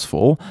very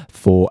useful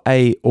for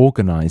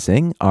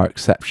organizing our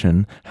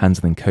exception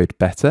handling code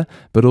better,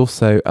 but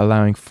also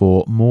allowing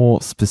for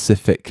more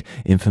specific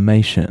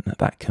information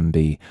that can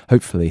be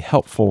hopefully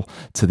helpful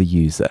to the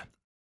user.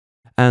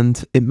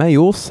 And it may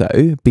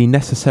also be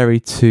necessary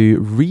to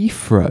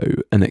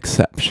rethrow an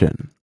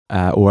exception.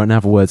 Or in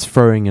other words,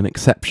 throwing an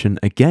exception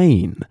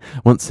again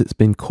once it's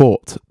been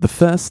caught the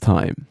first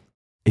time.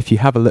 If you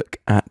have a look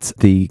at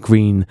the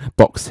green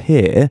box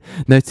here,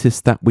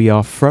 notice that we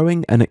are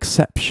throwing an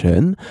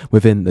exception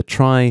within the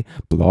try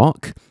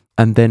block,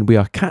 and then we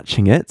are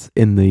catching it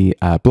in the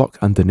block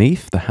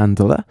underneath the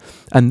handler,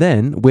 and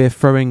then we're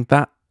throwing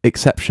that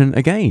exception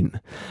again.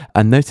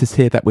 And notice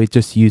here that we're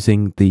just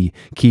using the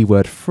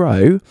keyword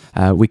throw.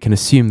 We can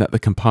assume that the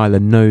compiler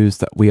knows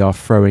that we are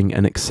throwing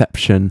an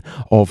exception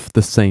of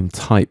the same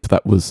type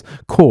that was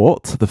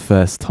caught the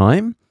first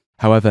time.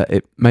 However,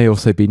 it may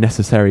also be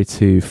necessary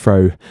to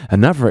throw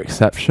another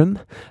exception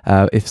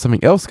if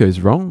something else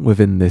goes wrong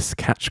within this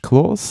catch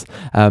clause.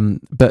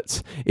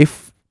 But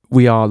if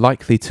we are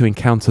likely to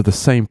encounter the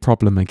same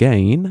problem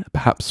again,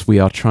 perhaps we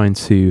are trying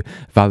to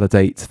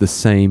validate the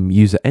same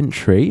user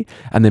entry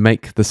and they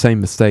make the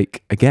same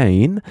mistake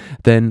again,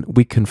 then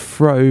we can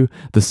throw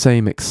the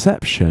same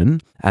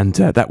exception, and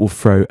that will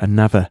throw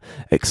another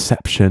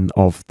exception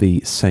of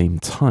the same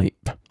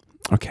type.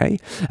 Okay,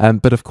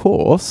 but of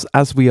course,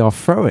 as we are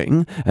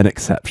throwing an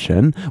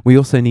exception, we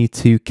also need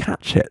to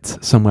catch it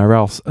somewhere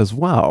else as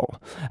well.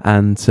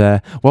 And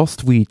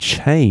whilst we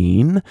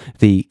chain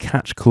the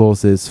catch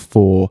clauses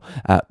for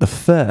the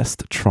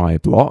first try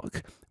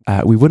block,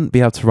 we wouldn't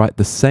be able to write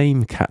the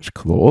same catch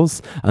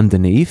clause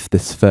underneath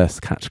this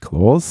first catch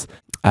clause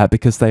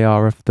because they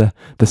are of the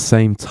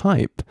same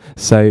type.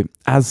 So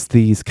as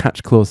these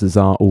catch clauses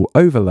are all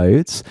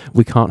overloads,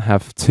 we can't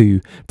have two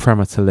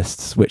parameter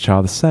lists which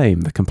are the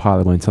same. The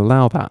compiler won't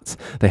allow that.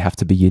 They have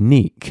to be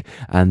unique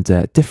and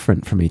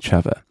different from each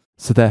other.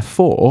 So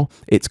therefore,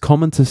 it's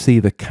common to see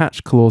the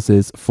catch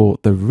clauses for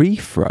the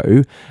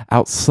rethrow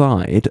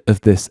outside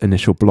of this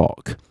initial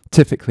block,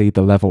 typically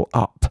the level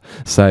up.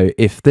 So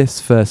if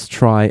this first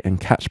try and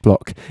catch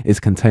block is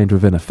contained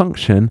within a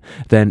function,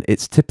 then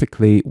it's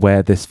typically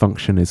where this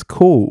function is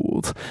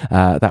called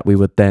that we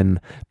would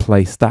then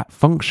place that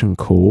function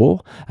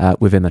call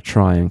within a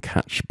try and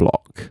catch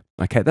block.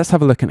 Okay, let's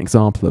have a look at an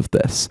example of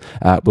this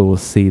where we'll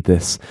see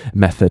this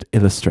method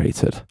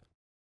illustrated.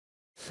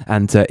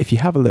 And if you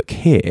have a look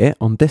here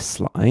on this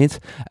slide,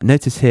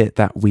 notice here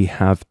that we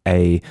have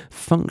a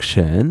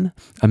function,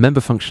 a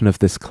member function of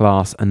this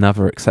class,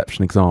 another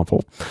exception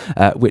example,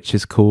 which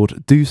is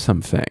called do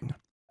something.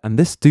 And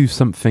this do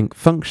something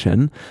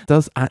function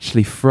does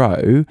actually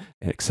throw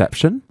an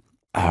exception,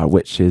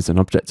 which is an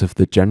object of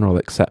the general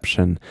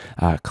exception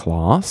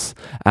class.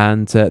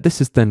 And this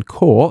is then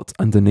caught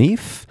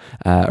underneath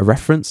a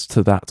reference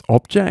to that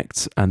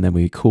object. And then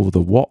we call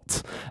the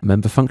what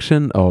member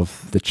function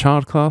of the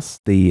child class,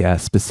 the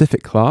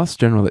specific class,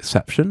 general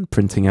exception,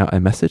 printing out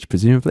a message,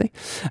 presumably.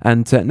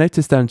 And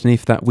notice down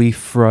underneath that we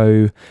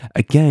throw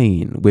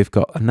again, we've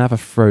got another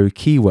throw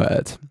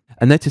keyword.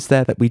 And notice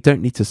there that we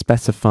don't need to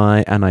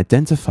specify an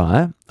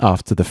identifier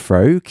after the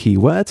throw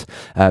keyword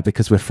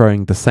because we're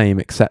throwing the same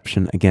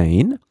exception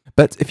again.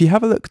 But if you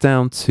have a look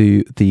down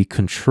to the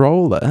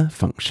controller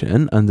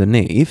function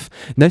underneath,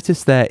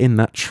 notice there in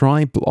that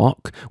try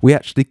block, we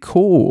actually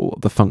call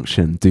the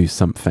function do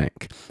something.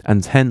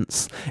 And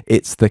hence,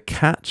 it's the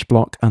catch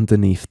block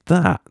underneath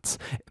that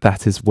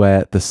is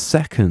where the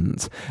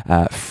second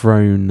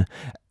thrown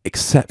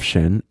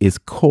exception is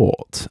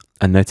caught.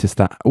 And notice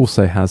that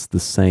also has the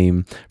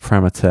same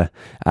parameter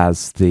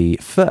as the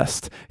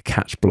first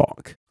catch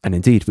block. And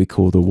indeed, we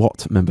call the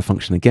what member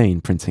function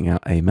again, printing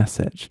out a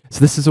message. So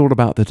this is all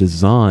about the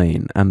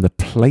design and the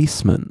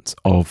placement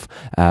of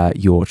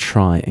your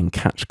try and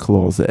catch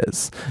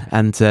clauses.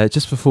 And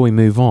just before we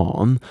move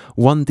on,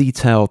 one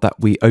detail that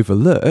we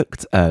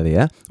overlooked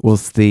earlier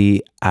was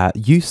the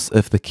use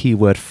of the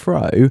keyword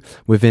throw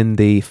within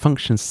the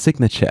function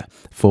signature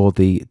for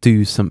the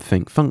do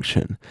something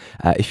function.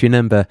 If you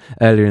remember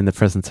earlier in the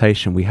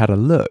presentation, we had a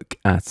look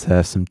at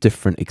some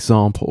different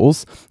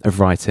examples of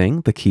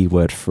writing the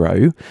keyword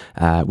throw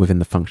within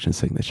the function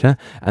signature.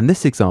 And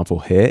this example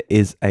here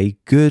is a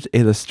good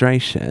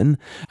illustration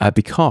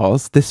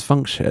because this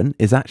function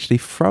is actually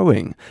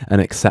throwing an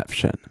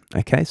exception.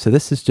 Okay, so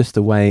this is just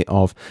a way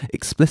of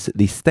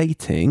explicitly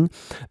stating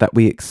that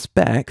we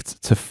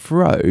expect to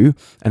throw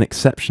an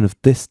exception of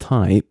this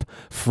type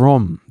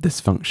from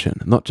this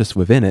function, not just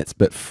within it,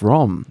 but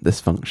from this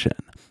function.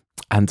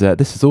 And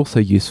this is also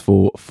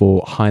useful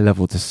for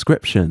high-level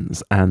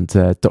descriptions and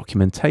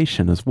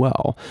documentation as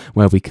well,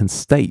 where we can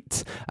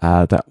state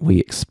that we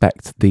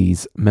expect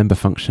these member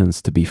functions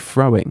to be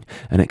throwing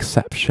an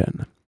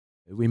exception.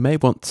 We may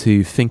want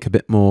to think a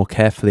bit more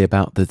carefully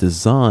about the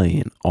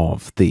design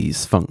of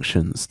these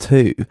functions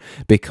too,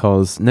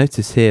 because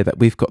notice here that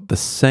we've got the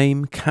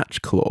same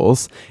catch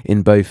clause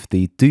in both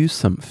the do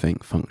something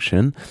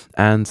function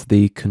and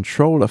the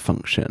controller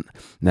function.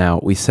 Now,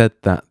 we said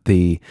that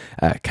the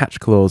catch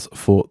clause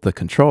for the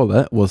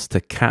controller was to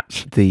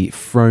catch the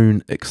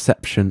thrown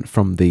exception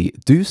from the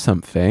do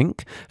something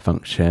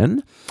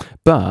function,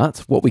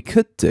 but what we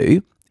could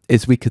do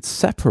is we could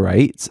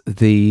separate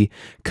the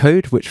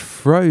code which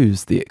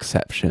throws the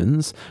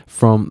exceptions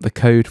from the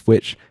code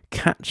which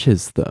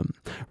catches them.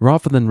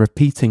 Rather than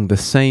repeating the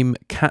same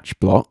catch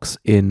blocks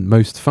in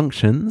most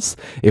functions,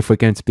 if we're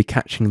going to be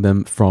catching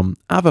them from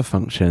other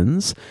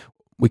functions,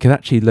 we could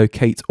actually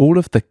locate all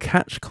of the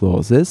catch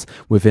clauses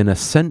within a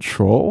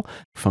central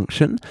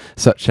function,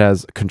 such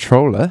as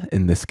controller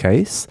in this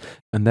case,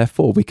 and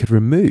therefore we could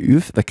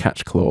remove the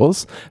catch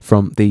clause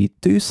from the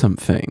do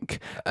something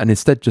and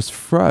instead just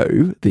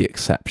throw the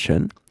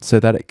exception so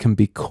that it can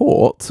be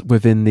caught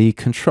within the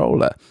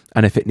controller.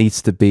 And if it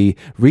needs to be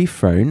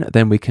rethrown,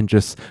 then we can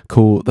just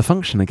call the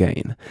function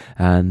again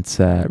and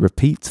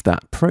repeat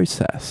that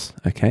process.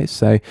 Okay,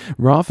 so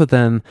rather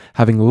than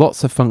having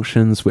lots of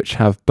functions which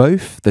have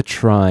both the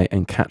try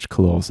and catch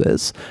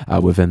clauses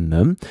within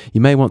them, you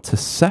may want to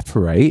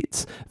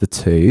separate the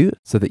two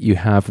so that you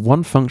have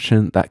one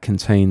function that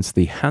contains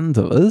the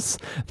handlers,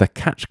 the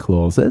catch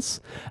clauses,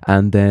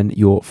 and then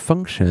your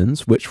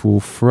functions which will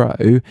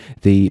throw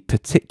the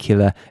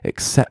particular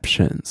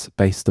exceptions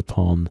based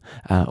upon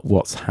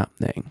what's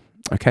happening.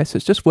 Okay, so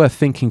it's just worth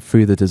thinking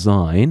through the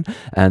design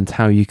and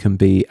how you can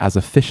be as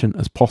efficient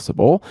as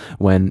possible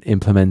when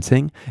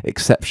implementing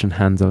exception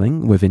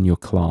handling within your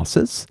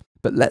classes.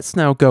 But let's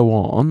now go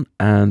on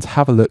and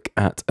have a look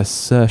at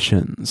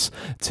assertions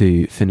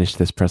to finish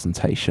this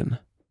presentation.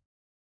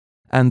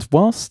 And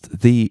whilst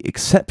the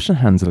exception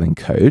handling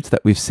code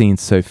that we've seen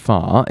so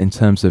far in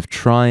terms of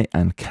try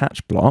and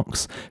catch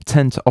blocks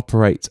tend to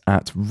operate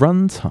at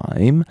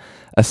runtime,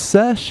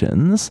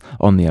 assertions,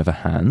 on the other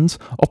hand,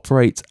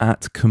 operate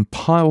at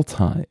compile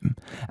time.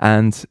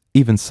 And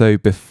even so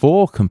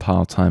before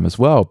compile time as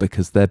well,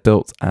 because they're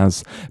built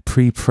as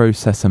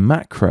preprocessor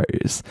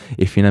macros.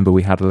 If you remember,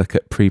 we had a look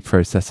at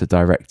preprocessor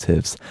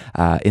directives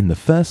in the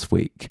first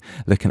week,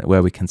 looking at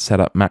where we can set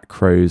up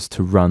macros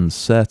to run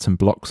certain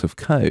blocks of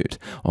code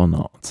or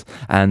not.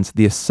 And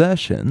the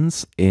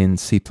assertions in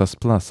C++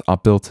 are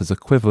built as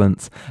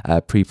equivalent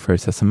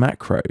preprocessor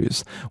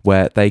macros,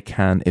 where they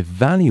can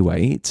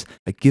evaluate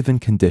a given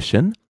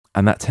condition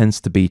And that tends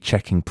to be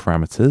checking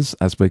parameters,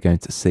 as we're going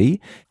to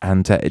see.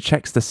 And it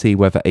checks to see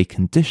whether a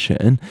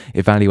condition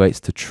evaluates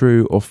to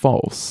true or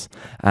false.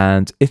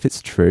 And if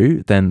it's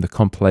true, then the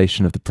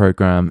compilation of the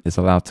program is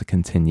allowed to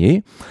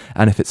continue.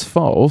 And if it's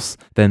false,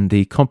 then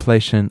the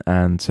compilation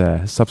and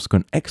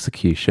subsequent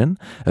execution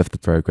of the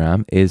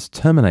program is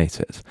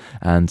terminated.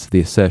 And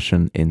the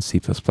assertion in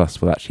C++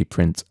 will actually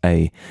print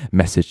a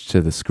message to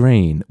the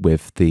screen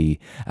with the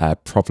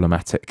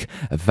problematic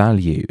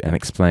value and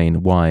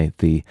explain why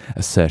the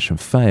assertion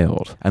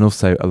failed, and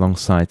also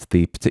alongside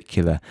the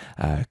particular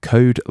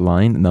code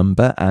line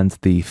number and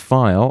the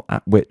file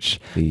at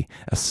which the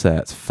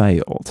assert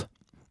failed.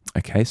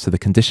 Okay, so the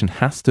condition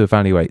has to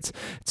evaluate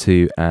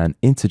to an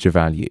integer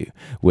value,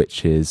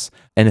 which is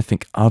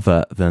anything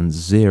other than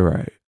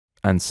 0.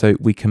 And so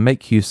we can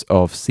make use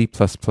of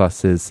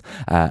C++'s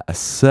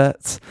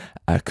assert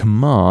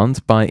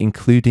command by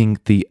including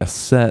the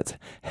assert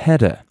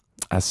header,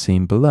 as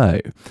seen below.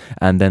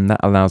 And then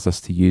that allows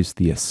us to use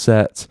the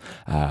assert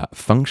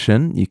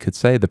function, you could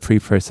say, the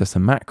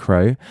preprocessor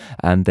macro,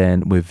 and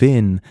then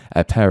within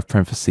a pair of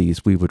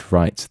parentheses, we would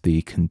write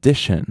the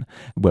condition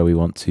where we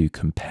want to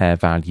compare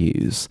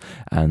values.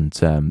 And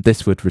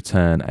this would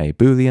return a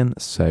Boolean,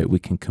 so we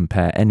can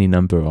compare any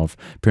number of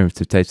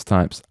primitive data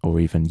types or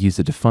even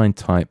user-defined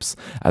types,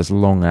 as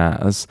long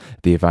as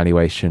the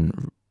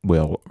evaluation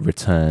will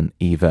return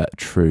either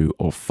true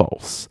or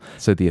false.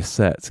 So the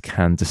assert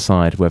can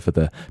decide whether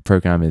the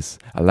program is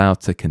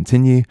allowed to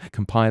continue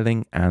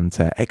compiling and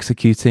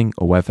executing,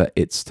 or whether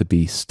it's to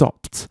be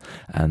stopped,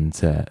 and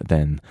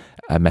then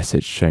a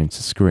message shown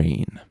to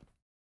screen.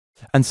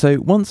 And so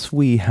once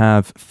we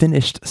have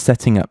finished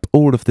setting up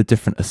all of the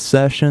different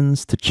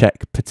assertions to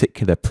check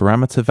particular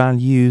parameter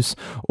values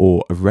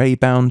or array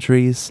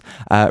boundaries,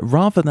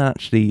 rather than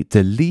actually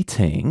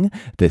deleting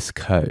this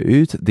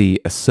code, the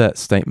assert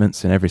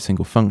statements in every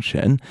single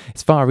function,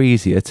 it's far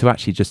easier to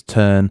actually just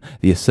turn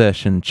the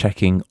assertion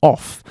checking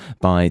off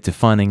by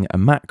defining a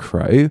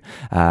macro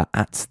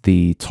at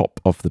the top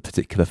of the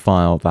particular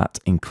file that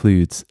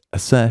includes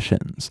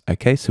assertions.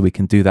 Okay, so we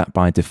can do that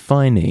by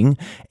defining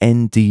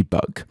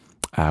ndebug.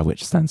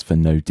 Which stands for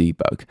no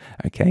debug.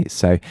 Okay,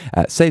 so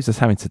it saves us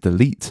having to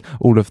delete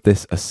all of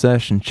this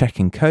assertion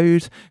checking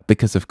code,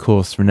 because of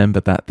course,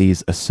 remember that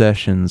these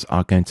assertions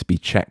are going to be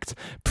checked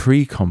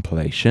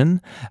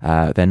pre-compilation.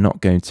 They're not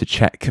going to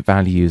check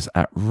values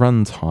at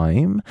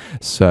runtime,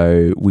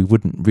 so we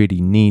wouldn't really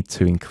need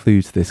to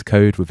include this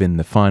code within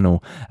the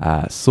final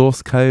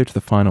source code,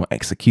 the final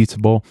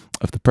executable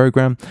of the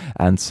program.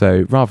 And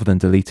so rather than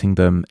deleting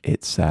them,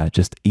 it's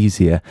just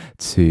easier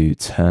to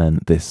turn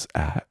this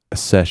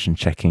assertion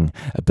checking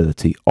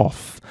ability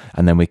off,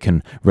 and then we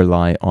can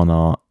rely on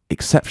our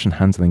exception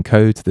handling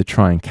code, the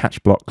try and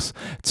catch blocks,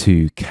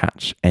 to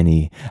catch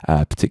any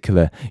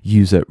particular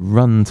user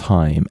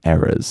runtime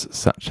errors,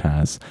 such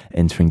as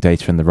entering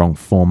data in the wrong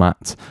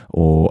format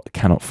or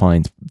cannot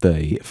find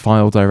the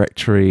file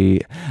directory,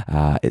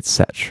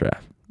 etc.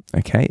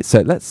 Okay,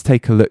 so let's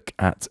take a look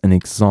at an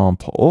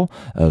example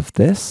of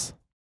this.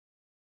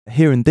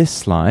 Here in this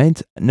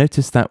slide,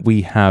 notice that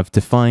we have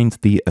defined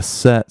the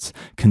assert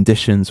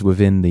conditions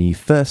within the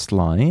first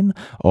line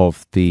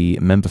of the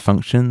member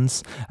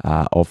functions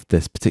of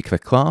this particular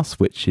class,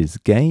 which is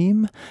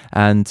game,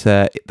 and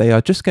they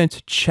are just going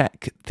to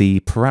check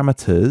the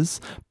parameters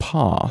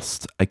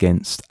passed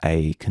against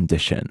a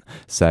condition.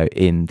 So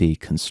in the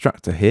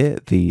constructor here,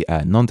 the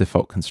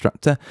non-default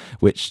constructor,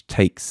 which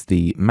takes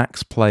the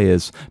max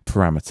players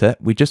parameter,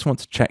 we just want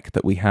to check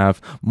that we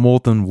have more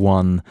than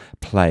one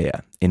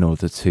player in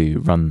order to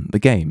run the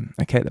game.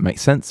 Okay, that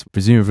makes sense.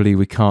 Presumably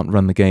we can't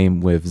run the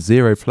game with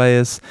 0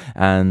 players,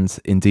 and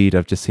indeed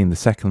I've just seen the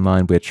second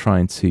line, we're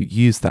trying to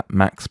use that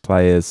max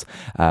players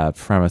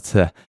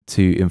parameter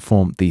to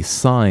inform the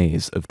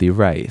size of the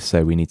array.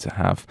 So we need to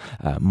have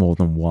more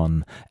than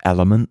one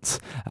element,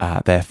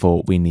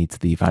 therefore we need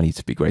the value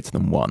to be greater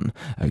than 1.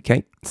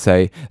 Okay,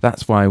 so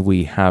that's why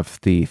we have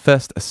the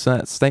first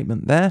assert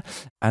statement there.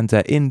 And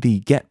in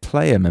the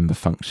getPlayer member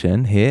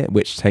function here,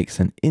 which takes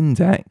an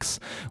index,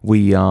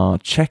 we are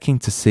checking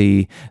to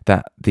see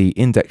that the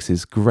index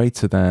is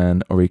greater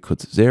than or equal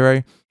to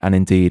 0, and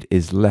indeed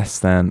is less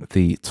than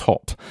the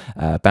top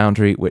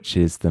boundary, which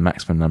is the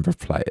maximum number of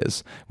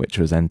players, which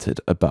was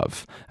entered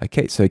above.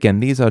 Okay, so again,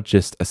 these are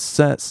just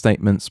assert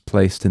statements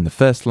placed in the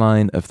first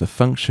line of the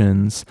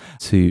functions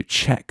to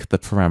check the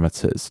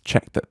parameters,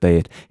 check that they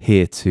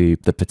adhere to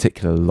the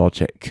particular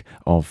logic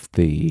of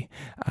the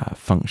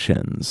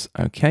functions.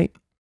 Okay.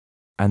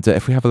 And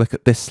if we have a look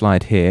at this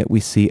slide here, we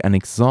see an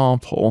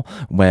example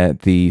where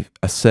the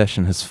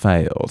assertion has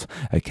failed.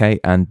 Okay,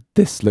 and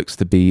this looks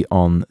to be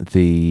on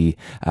the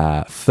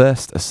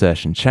first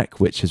assertion check,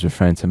 which is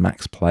referring to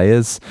max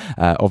players.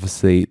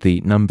 Obviously, the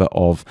number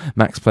of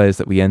max players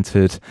that we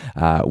entered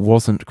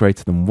wasn't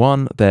greater than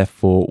 1.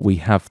 Therefore, we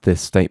have this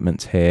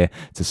statement here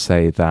to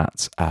say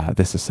that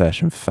this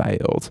assertion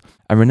failed.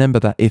 And remember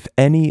that if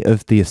any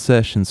of the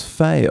assertions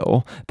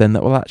fail, then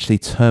that will actually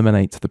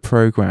terminate the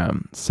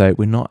program. So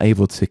we're not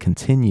able to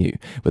continue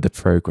with the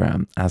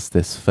program as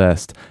this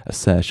first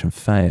assertion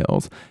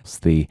failed. So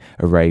the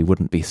array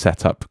wouldn't be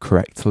set up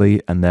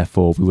correctly, and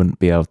therefore we wouldn't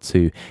be able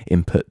to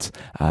input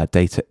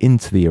data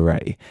into the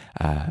array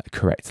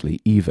correctly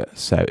either.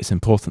 So it's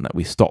important that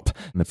we stop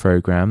the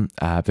program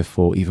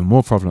before even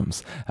more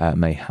problems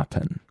may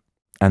happen.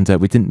 And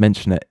we didn't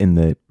mention it in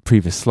the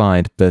previous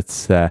slide,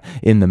 but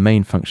in the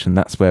main function,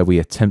 that's where we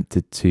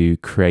attempted to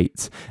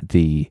create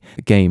the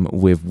game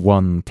with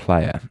one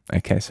player.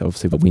 Okay, so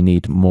obviously we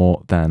need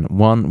more than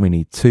one, we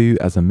need two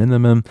as a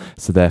minimum.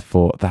 So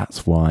therefore,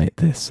 that's why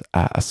this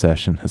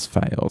assertion has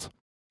failed.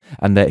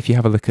 And if you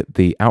have a look at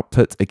the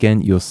output,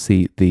 again, you'll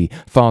see the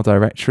file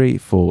directory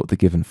for the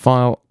given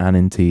file and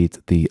indeed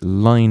the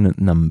line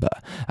number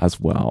as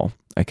well.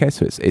 Okay,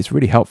 so it's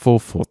really helpful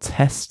for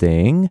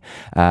testing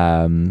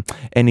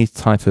any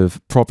type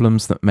of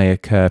problems that may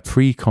occur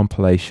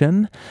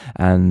pre-compilation,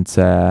 and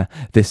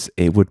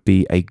it would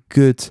be a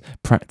good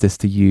practice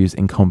to use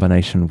in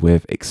combination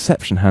with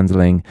exception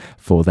handling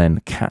for then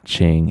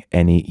catching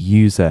any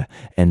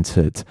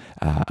user-entered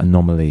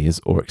anomalies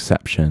or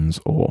exceptions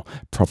or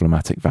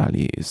problematic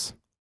values.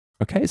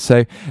 Okay,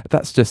 so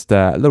that's just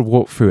a little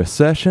walk through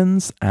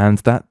assertions, and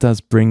that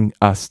does bring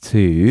us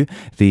to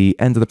the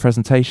end of the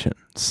presentation.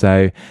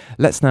 So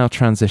let's now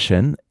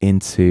transition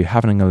into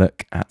having a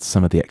look at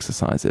some of the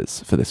exercises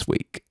for this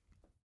week.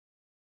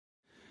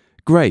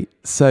 Great,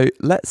 so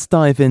let's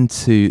dive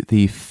into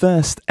the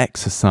first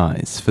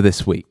exercise for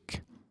this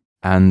week.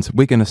 And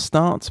we're going to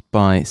start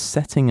by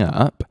setting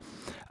up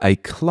a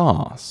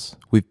class.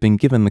 We've been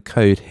given the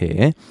code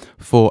here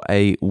for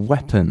a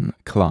weapon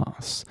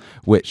class,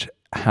 which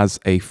has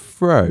a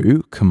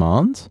throw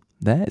command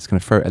there. It's going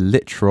to throw a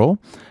literal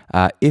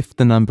if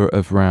the number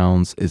of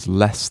rounds is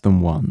less than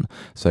 1.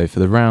 So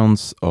for the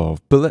rounds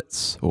of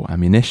bullets or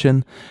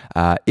ammunition,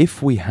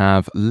 if we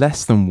have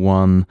less than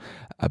 1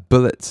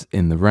 bullet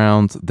in the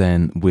round,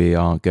 then we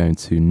are going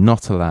to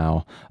not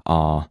allow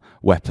our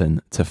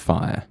weapon to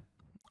fire.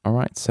 All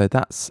right, so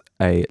that's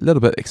a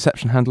little bit of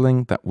exception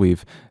handling that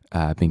we've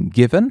been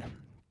given.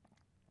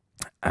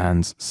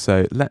 And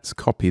so let's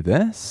copy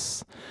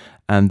this.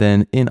 And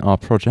then in our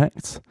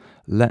project,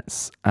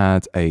 let's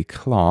add a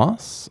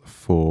class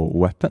for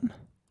weapon.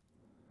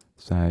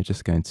 So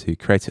just going to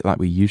create it like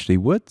we usually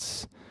would.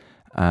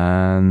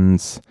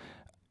 And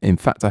in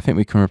fact, I think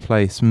we can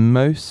replace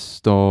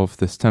most of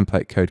this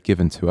template code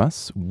given to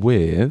us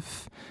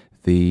with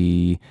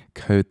the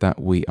code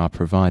that we are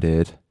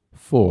provided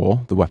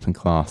for the weapon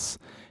class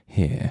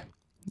here.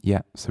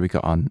 Yeah, so we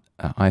got our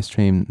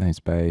iStream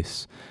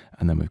namespace,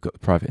 and then we've got the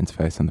private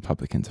interface and the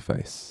public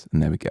interface.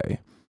 And there we go.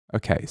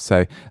 Okay,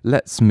 so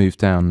let's move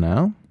down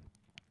now,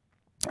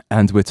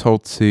 and we're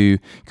told to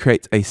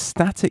create a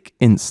static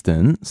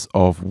instance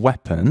of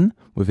weapon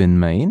within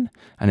main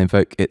and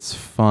invoke its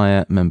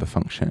fire member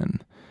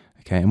function.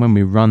 Okay, and when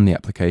we run the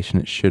application,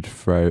 it should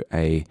throw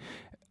a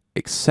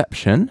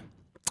exception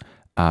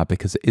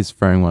because it is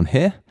throwing one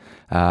here,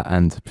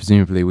 and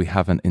presumably we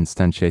haven't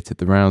instantiated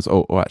the rounds,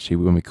 or actually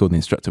when we call the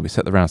instructor, we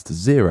set the rounds to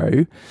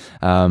 0,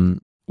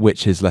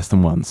 which is less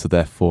than 1, so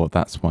therefore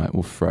that's why it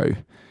will throw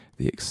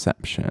the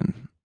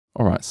exception.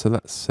 All right, so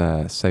let's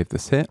save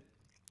this here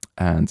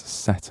and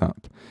set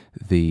up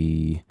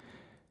the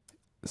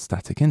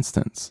static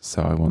instance.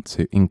 So I want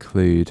to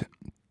include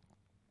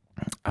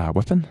our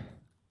weapon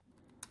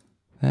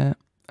there,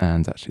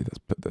 and actually let's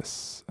put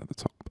this at the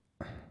top.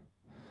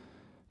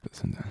 Put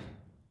this in there.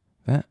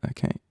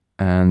 Okay.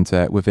 And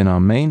within our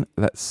main,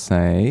 let's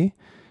say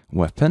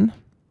weapon,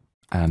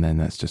 and then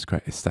let's just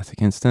create a static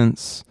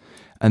instance.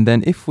 And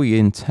then if we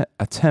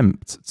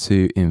attempt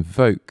to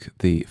invoke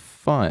the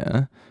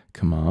fire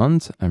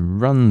command and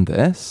run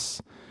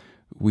this,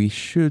 we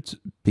should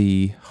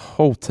be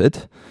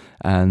halted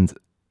and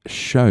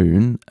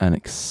shown an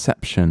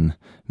exception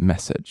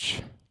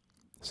message.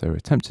 So we're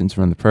attempting to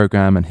run the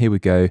program, and here we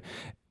go.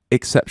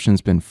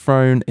 Exception's been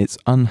thrown, it's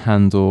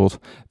unhandled,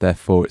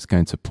 therefore it's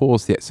going to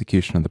pause the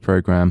execution of the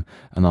program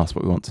and ask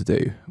what we want to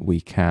do.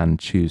 We can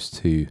choose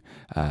to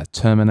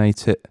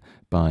terminate it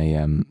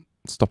by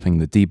stopping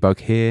the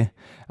debug here.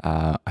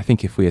 I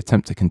think if we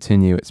attempt to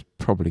continue, it's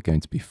probably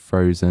going to be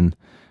frozen.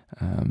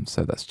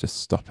 So let's just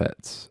stop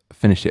it,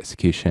 finish the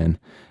execution,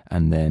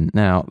 and then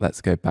now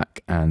let's go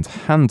back and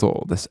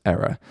handle this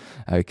error.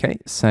 Okay,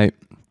 so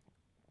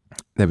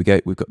there we go,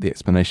 we've got the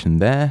explanation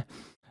there.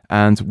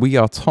 And we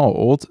are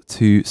told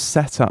to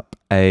set up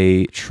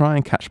a try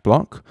and catch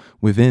block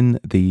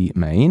within the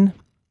main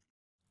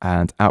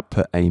and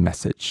output a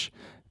message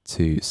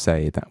to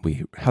say that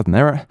we had an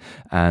error,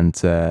 and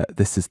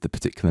this is the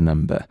particular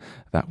number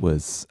that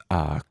was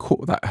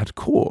that had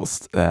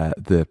caused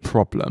the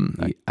problem.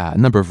 The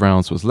number of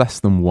rounds was less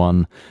than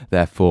 1,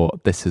 therefore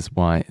this is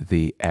why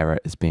the error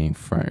is being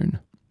thrown.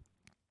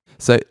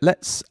 So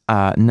let's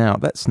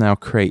now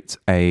create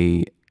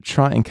a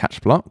try and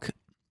catch block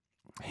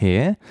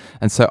here,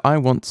 and so I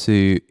want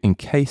to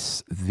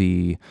encase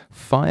the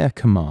fire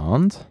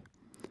command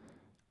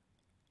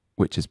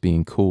which is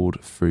being called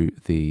through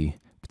the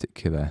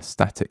particular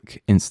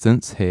static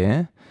instance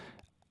here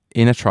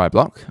in a try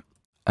block.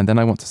 And then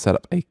I want to set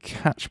up a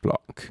catch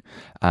block.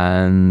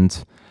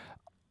 And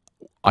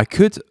I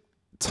could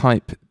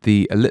type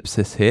the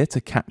ellipsis here to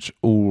catch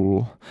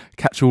all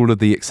of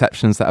the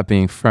exceptions that are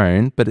being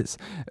thrown, but it's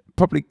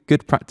probably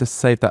good practice to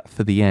save that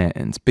for the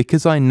end.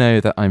 Because I know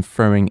that I'm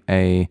throwing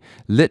a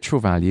literal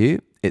value,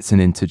 it's an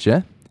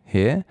integer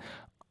here,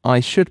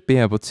 I should be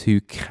able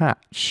to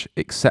catch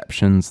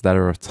exceptions that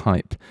are of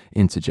type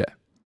integer.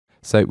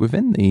 So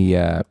within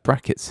the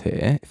brackets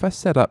here, if I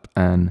set up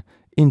an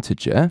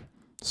integer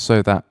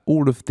so that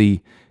all of the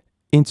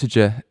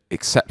integer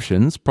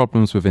exceptions,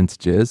 problems with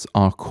integers,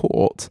 are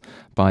caught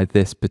by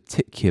this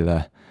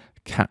particular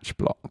catch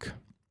block.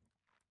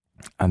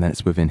 And then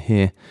it's within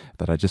here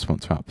that I just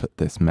want to output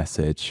this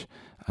message,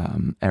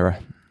 error,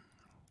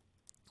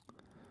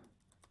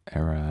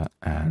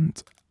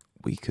 and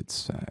we could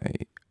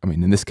say, I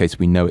mean, in this case,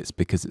 we know it's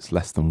because it's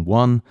less than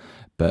 1,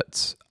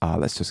 but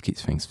let's just keep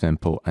things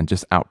simple and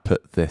just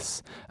output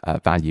this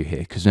value here,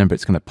 because remember,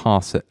 it's going to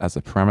pass it as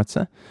a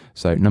parameter.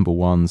 So number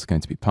 1 is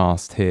going to be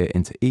passed here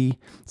into E,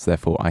 so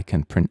therefore I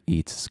can print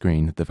E to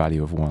screen the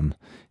value of 1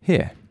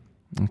 here.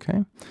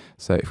 Okay,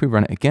 so if we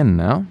run it again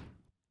now,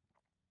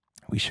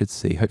 we should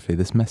see, hopefully,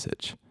 this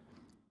message.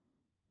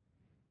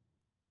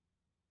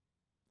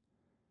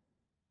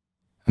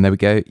 And there we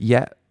go,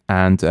 yeah,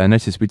 and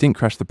notice we didn't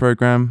crash the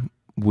program.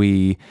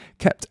 We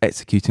kept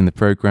executing the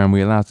program,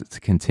 we allowed it to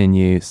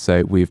continue,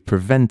 so we've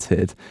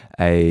prevented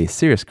a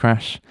serious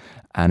crash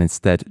and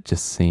instead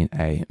just seen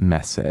a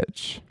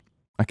message.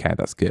 Okay,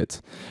 that's good.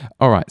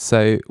 All right,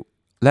 so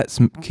let's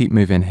keep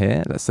moving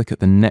here. Let's look at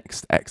the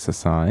next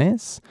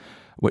exercise,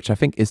 which I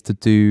think is to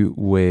do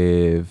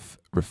with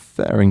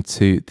referring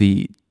to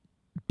the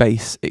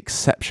base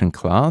exception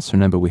class.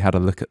 Remember, we had a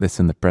look at this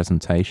in the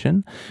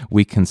presentation.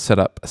 We can set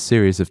up a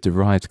series of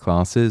derived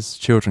classes,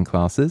 children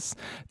classes,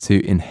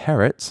 to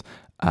inherit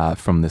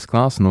from this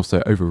class and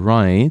also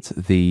override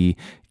the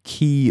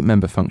key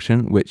member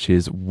function, which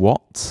is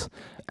what.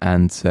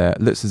 And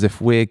looks as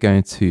if we're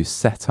going to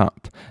set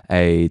up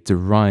a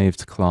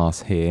derived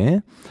class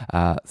here.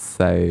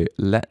 So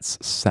let's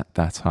set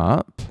that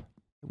up.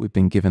 We've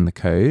been given the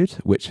code,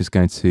 which is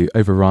going to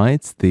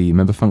override the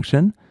member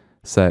function.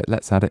 So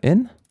let's add it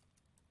in.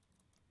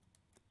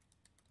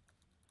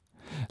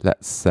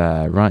 Let's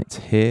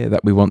write here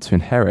that we want to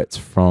inherit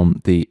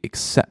from the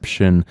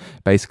exception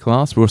base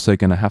class. We're also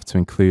going to have to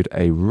include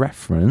a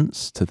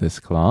reference to this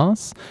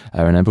class.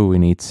 Remember, we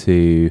need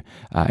to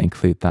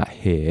include that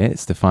here.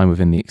 It's defined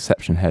within the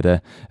exception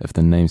header of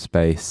the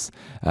namespace,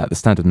 the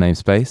standard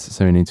namespace.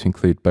 So we need to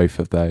include both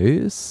of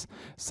those.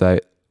 So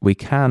we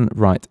can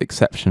write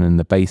exception in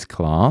the base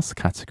class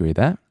category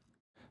there.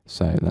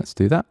 So let's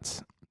do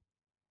that.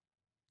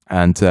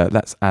 And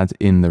let's add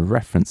in the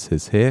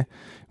references here.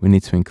 We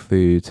need to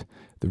include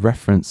the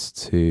reference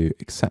to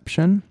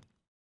exception.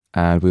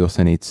 And we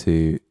also need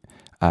to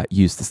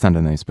use the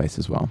standard namespace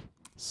as well.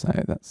 So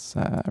let's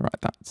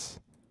write that.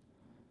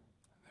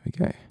 There we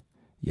go.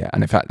 Yeah,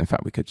 and in fact,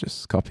 we could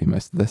just copy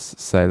most of this.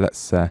 So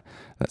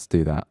let's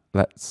do that.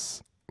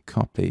 Let's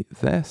copy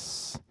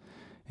this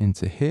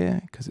into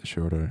here because it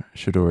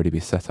should already be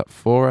set up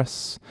for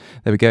us.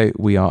 There we go.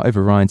 We are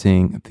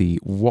overriding the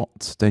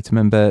what data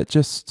member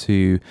just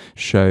to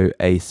show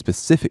a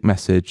specific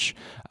message,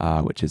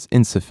 which is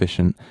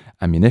insufficient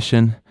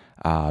ammunition,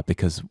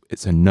 because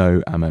it's a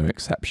no ammo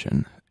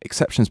exception.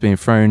 Exceptions being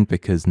thrown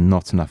because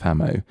not enough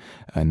ammo,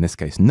 in this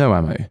case no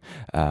ammo,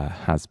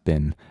 has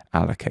been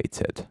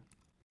allocated.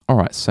 All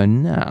right, so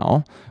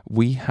now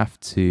we have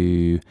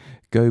to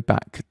go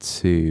back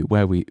to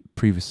where we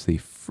previously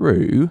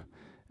threw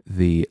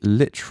the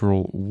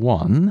literal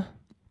 1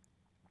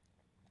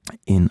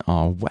 in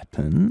our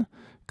weapon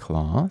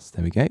class.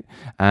 There we go.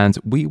 And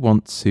we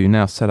want to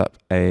now set up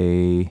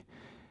a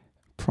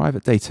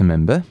private data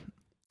member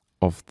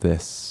of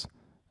this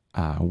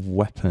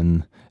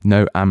weapon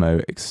no ammo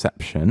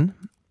exception.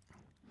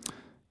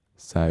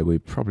 So we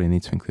probably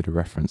need to include a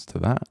reference to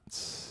that.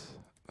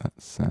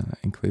 Let's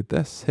include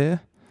this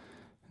here.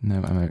 No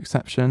ammo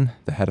exception,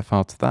 the header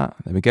file to that.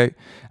 There we go.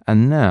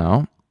 And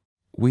now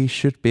we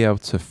should be able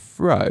to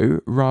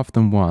throw, rather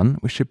than 1,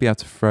 we should be able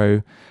to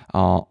throw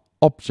our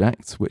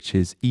object, which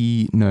is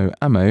E no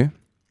ammo,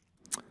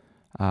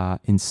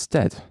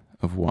 instead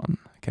of 1.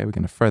 Okay, we're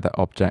going to throw that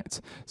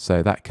object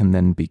so that can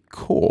then be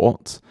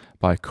caught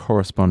by a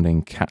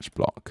corresponding catch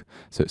block.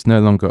 So it's no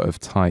longer of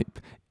type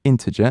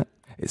integer.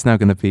 It's now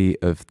going to be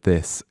of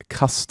this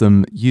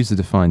custom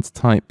user-defined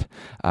type,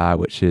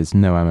 which is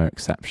no ammo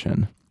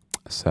exception.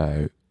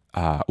 So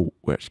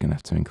we're actually going to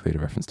have to include a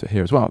reference to it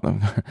here as well.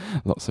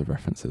 Lots of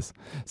references.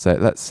 So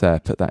let's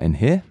put that in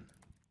here.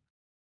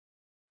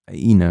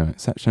 No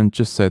exception,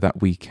 just so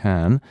that we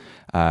can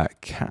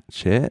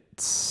catch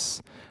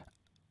it.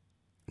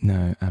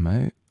 No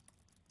ammo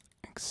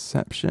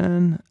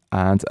exception.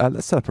 And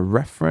let's set up a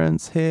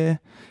reference here,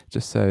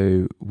 just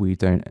so we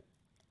don't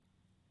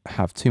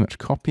have too much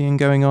copying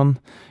going on.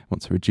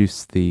 Want to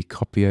reduce the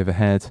copy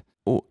overhead.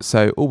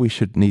 So all we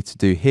should need to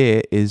do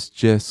here is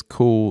just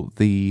call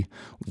the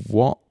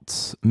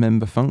what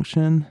member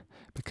function,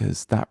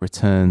 because that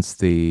returns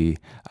the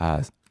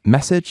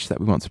message that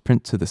we want to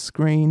print to the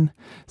screen.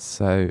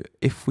 So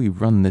if we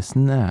run this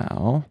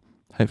now,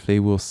 hopefully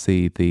we'll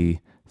see the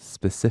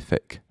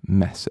specific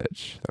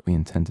message that we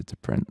intended to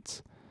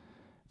print.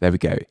 There we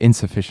go,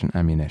 insufficient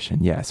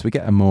ammunition. Yes, we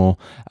get a more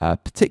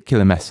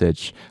particular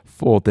message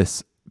for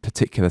this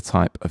particular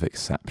type of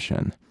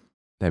exception.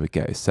 There we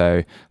go.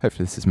 So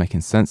hopefully this is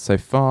making sense so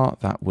far.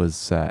 That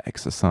was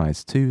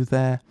exercise 2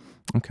 there.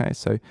 Okay,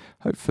 so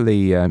hopefully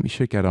you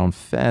should get on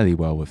fairly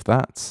well with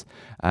that.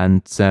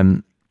 And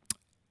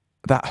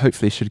that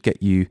hopefully should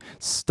get you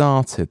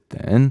started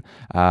then.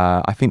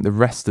 I think the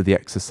rest of the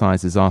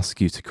exercises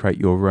ask you to create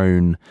your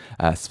own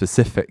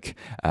specific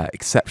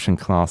exception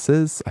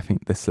classes. I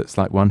think this looks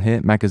like one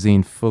here,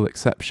 magazine full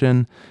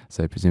exception.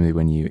 So presumably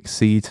when you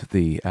exceed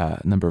the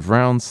number of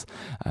rounds,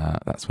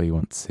 that's where you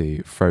want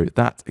to throw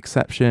that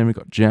exception. We've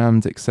got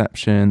jammed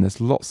exception. There's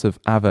lots of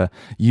other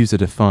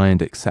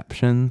user-defined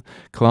exception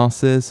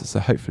classes. So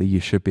hopefully you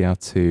should be able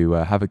to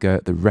have a go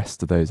at the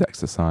rest of those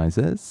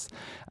exercises.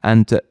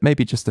 And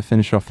maybe just to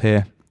finish off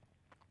here,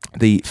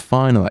 the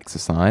final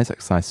exercise,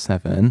 exercise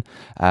 7,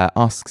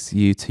 asks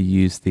you to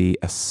use the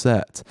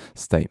assert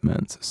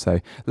statement. So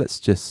let's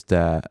just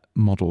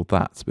model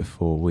that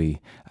before we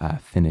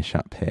finish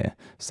up here.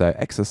 So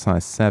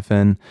exercise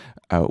 7,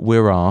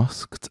 we're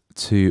asked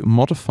to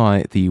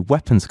modify the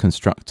weapons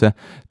constructor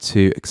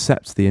to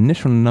accept the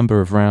initial number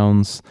of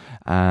rounds,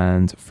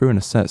 and through an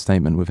assert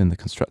statement within the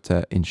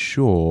constructor,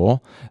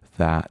 ensure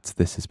that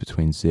this is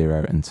between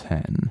 0 and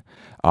 10.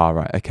 All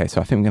right, okay,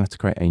 so I think we're going to have to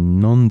create a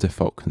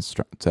non-default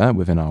constructor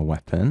within our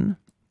weapon.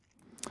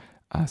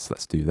 So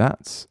let's do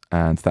that.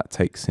 And that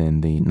takes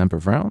in the number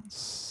of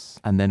rounds.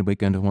 And then we're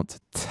going to want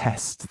to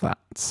test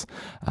that.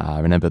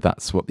 Remember,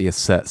 that's what the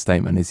assert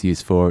statement is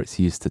used for. It's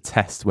used to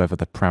test whether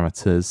the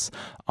parameters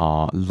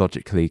are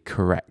logically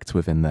correct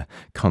within the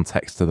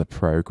context of the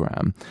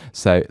program.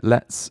 So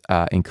let's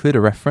include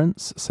a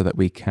reference so that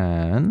we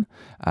can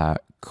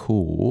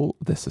call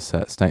this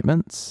assert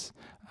statement.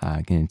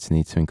 Going to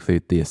need to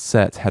include the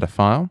assert header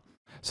file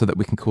so that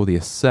we can call the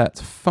assert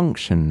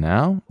function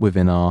now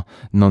within our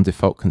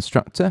non-default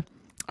constructor.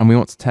 And we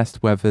want to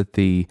test whether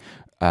the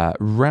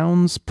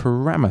rounds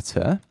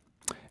parameter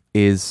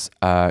is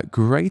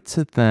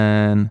greater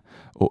than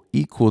or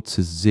equal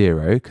to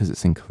 0, because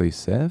it's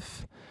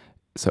inclusive.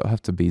 So it'll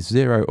have to be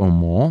 0 or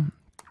more.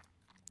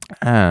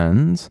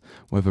 And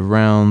whether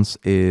rounds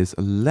is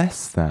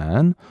less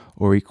than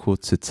or equal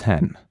to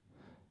 10.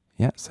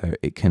 Yeah, so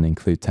it can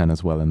include 10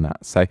 as well in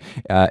that. So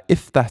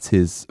if that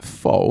is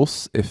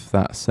false, if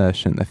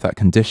that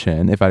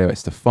condition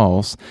evaluates to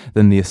false,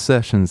 then the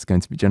assertion is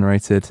going to be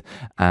generated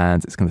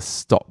and it's going to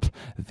stop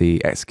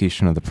the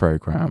execution of the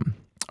program.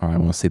 All right,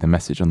 we'll see the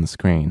message on the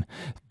screen.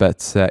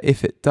 But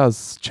if it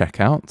does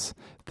check out,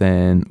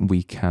 then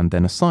we can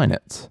then assign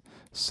it.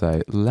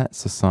 So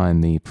let's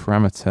assign the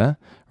parameter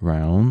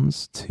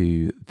rounds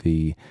to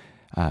the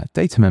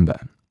data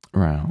member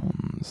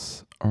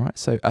rounds. All right,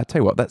 so I'll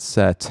tell you what, let's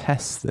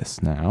test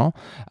this now.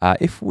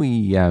 If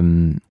we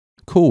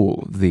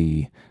call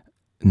the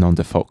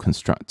non-default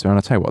constructor, and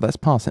I'll tell you what, let's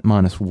pass it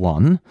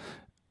 -1.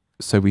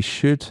 So we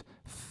should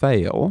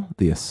fail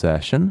the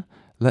assertion.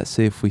 Let's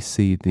see if we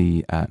see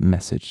the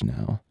message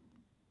now.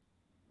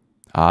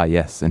 Ah,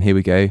 yes, and here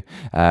we go.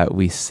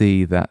 We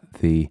see that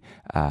the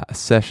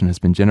assertion has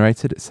been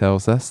generated. It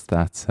tells us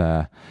that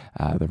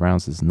the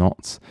rounds is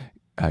not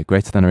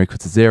greater than or equal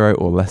to 0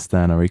 or less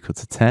than or equal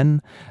to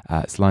 10.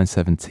 It's line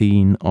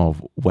 17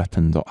 of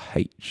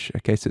weapon.h.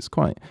 Okay, so it's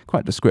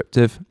quite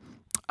descriptive.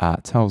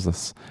 It tells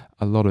us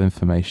a lot of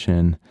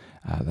information.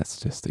 Let's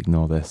just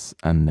ignore this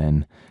and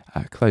then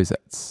close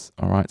it.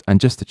 All right, and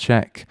just to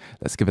check,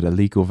 let's give it a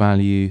legal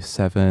value,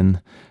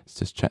 7. Let's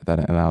just check that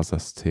it allows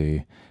us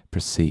to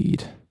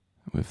proceed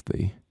with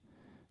the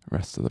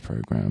rest of the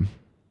program.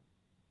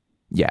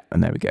 Yeah,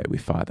 and there we go, we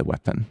fire the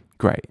weapon.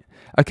 Great.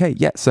 Okay,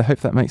 yeah, so I hope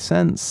that makes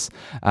sense.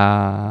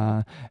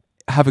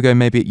 Have a go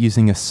maybe at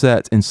using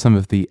assert in some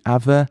of the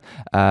other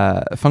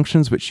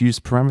functions which use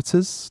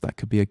parameters. That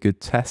could be a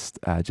good test,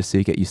 just so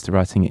you get used to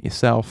writing it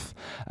yourself.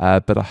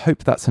 But I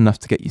hope that's enough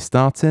to get you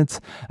started.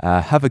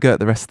 Have a go at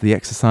the rest of the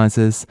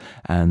exercises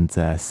and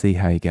see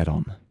how you get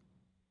on.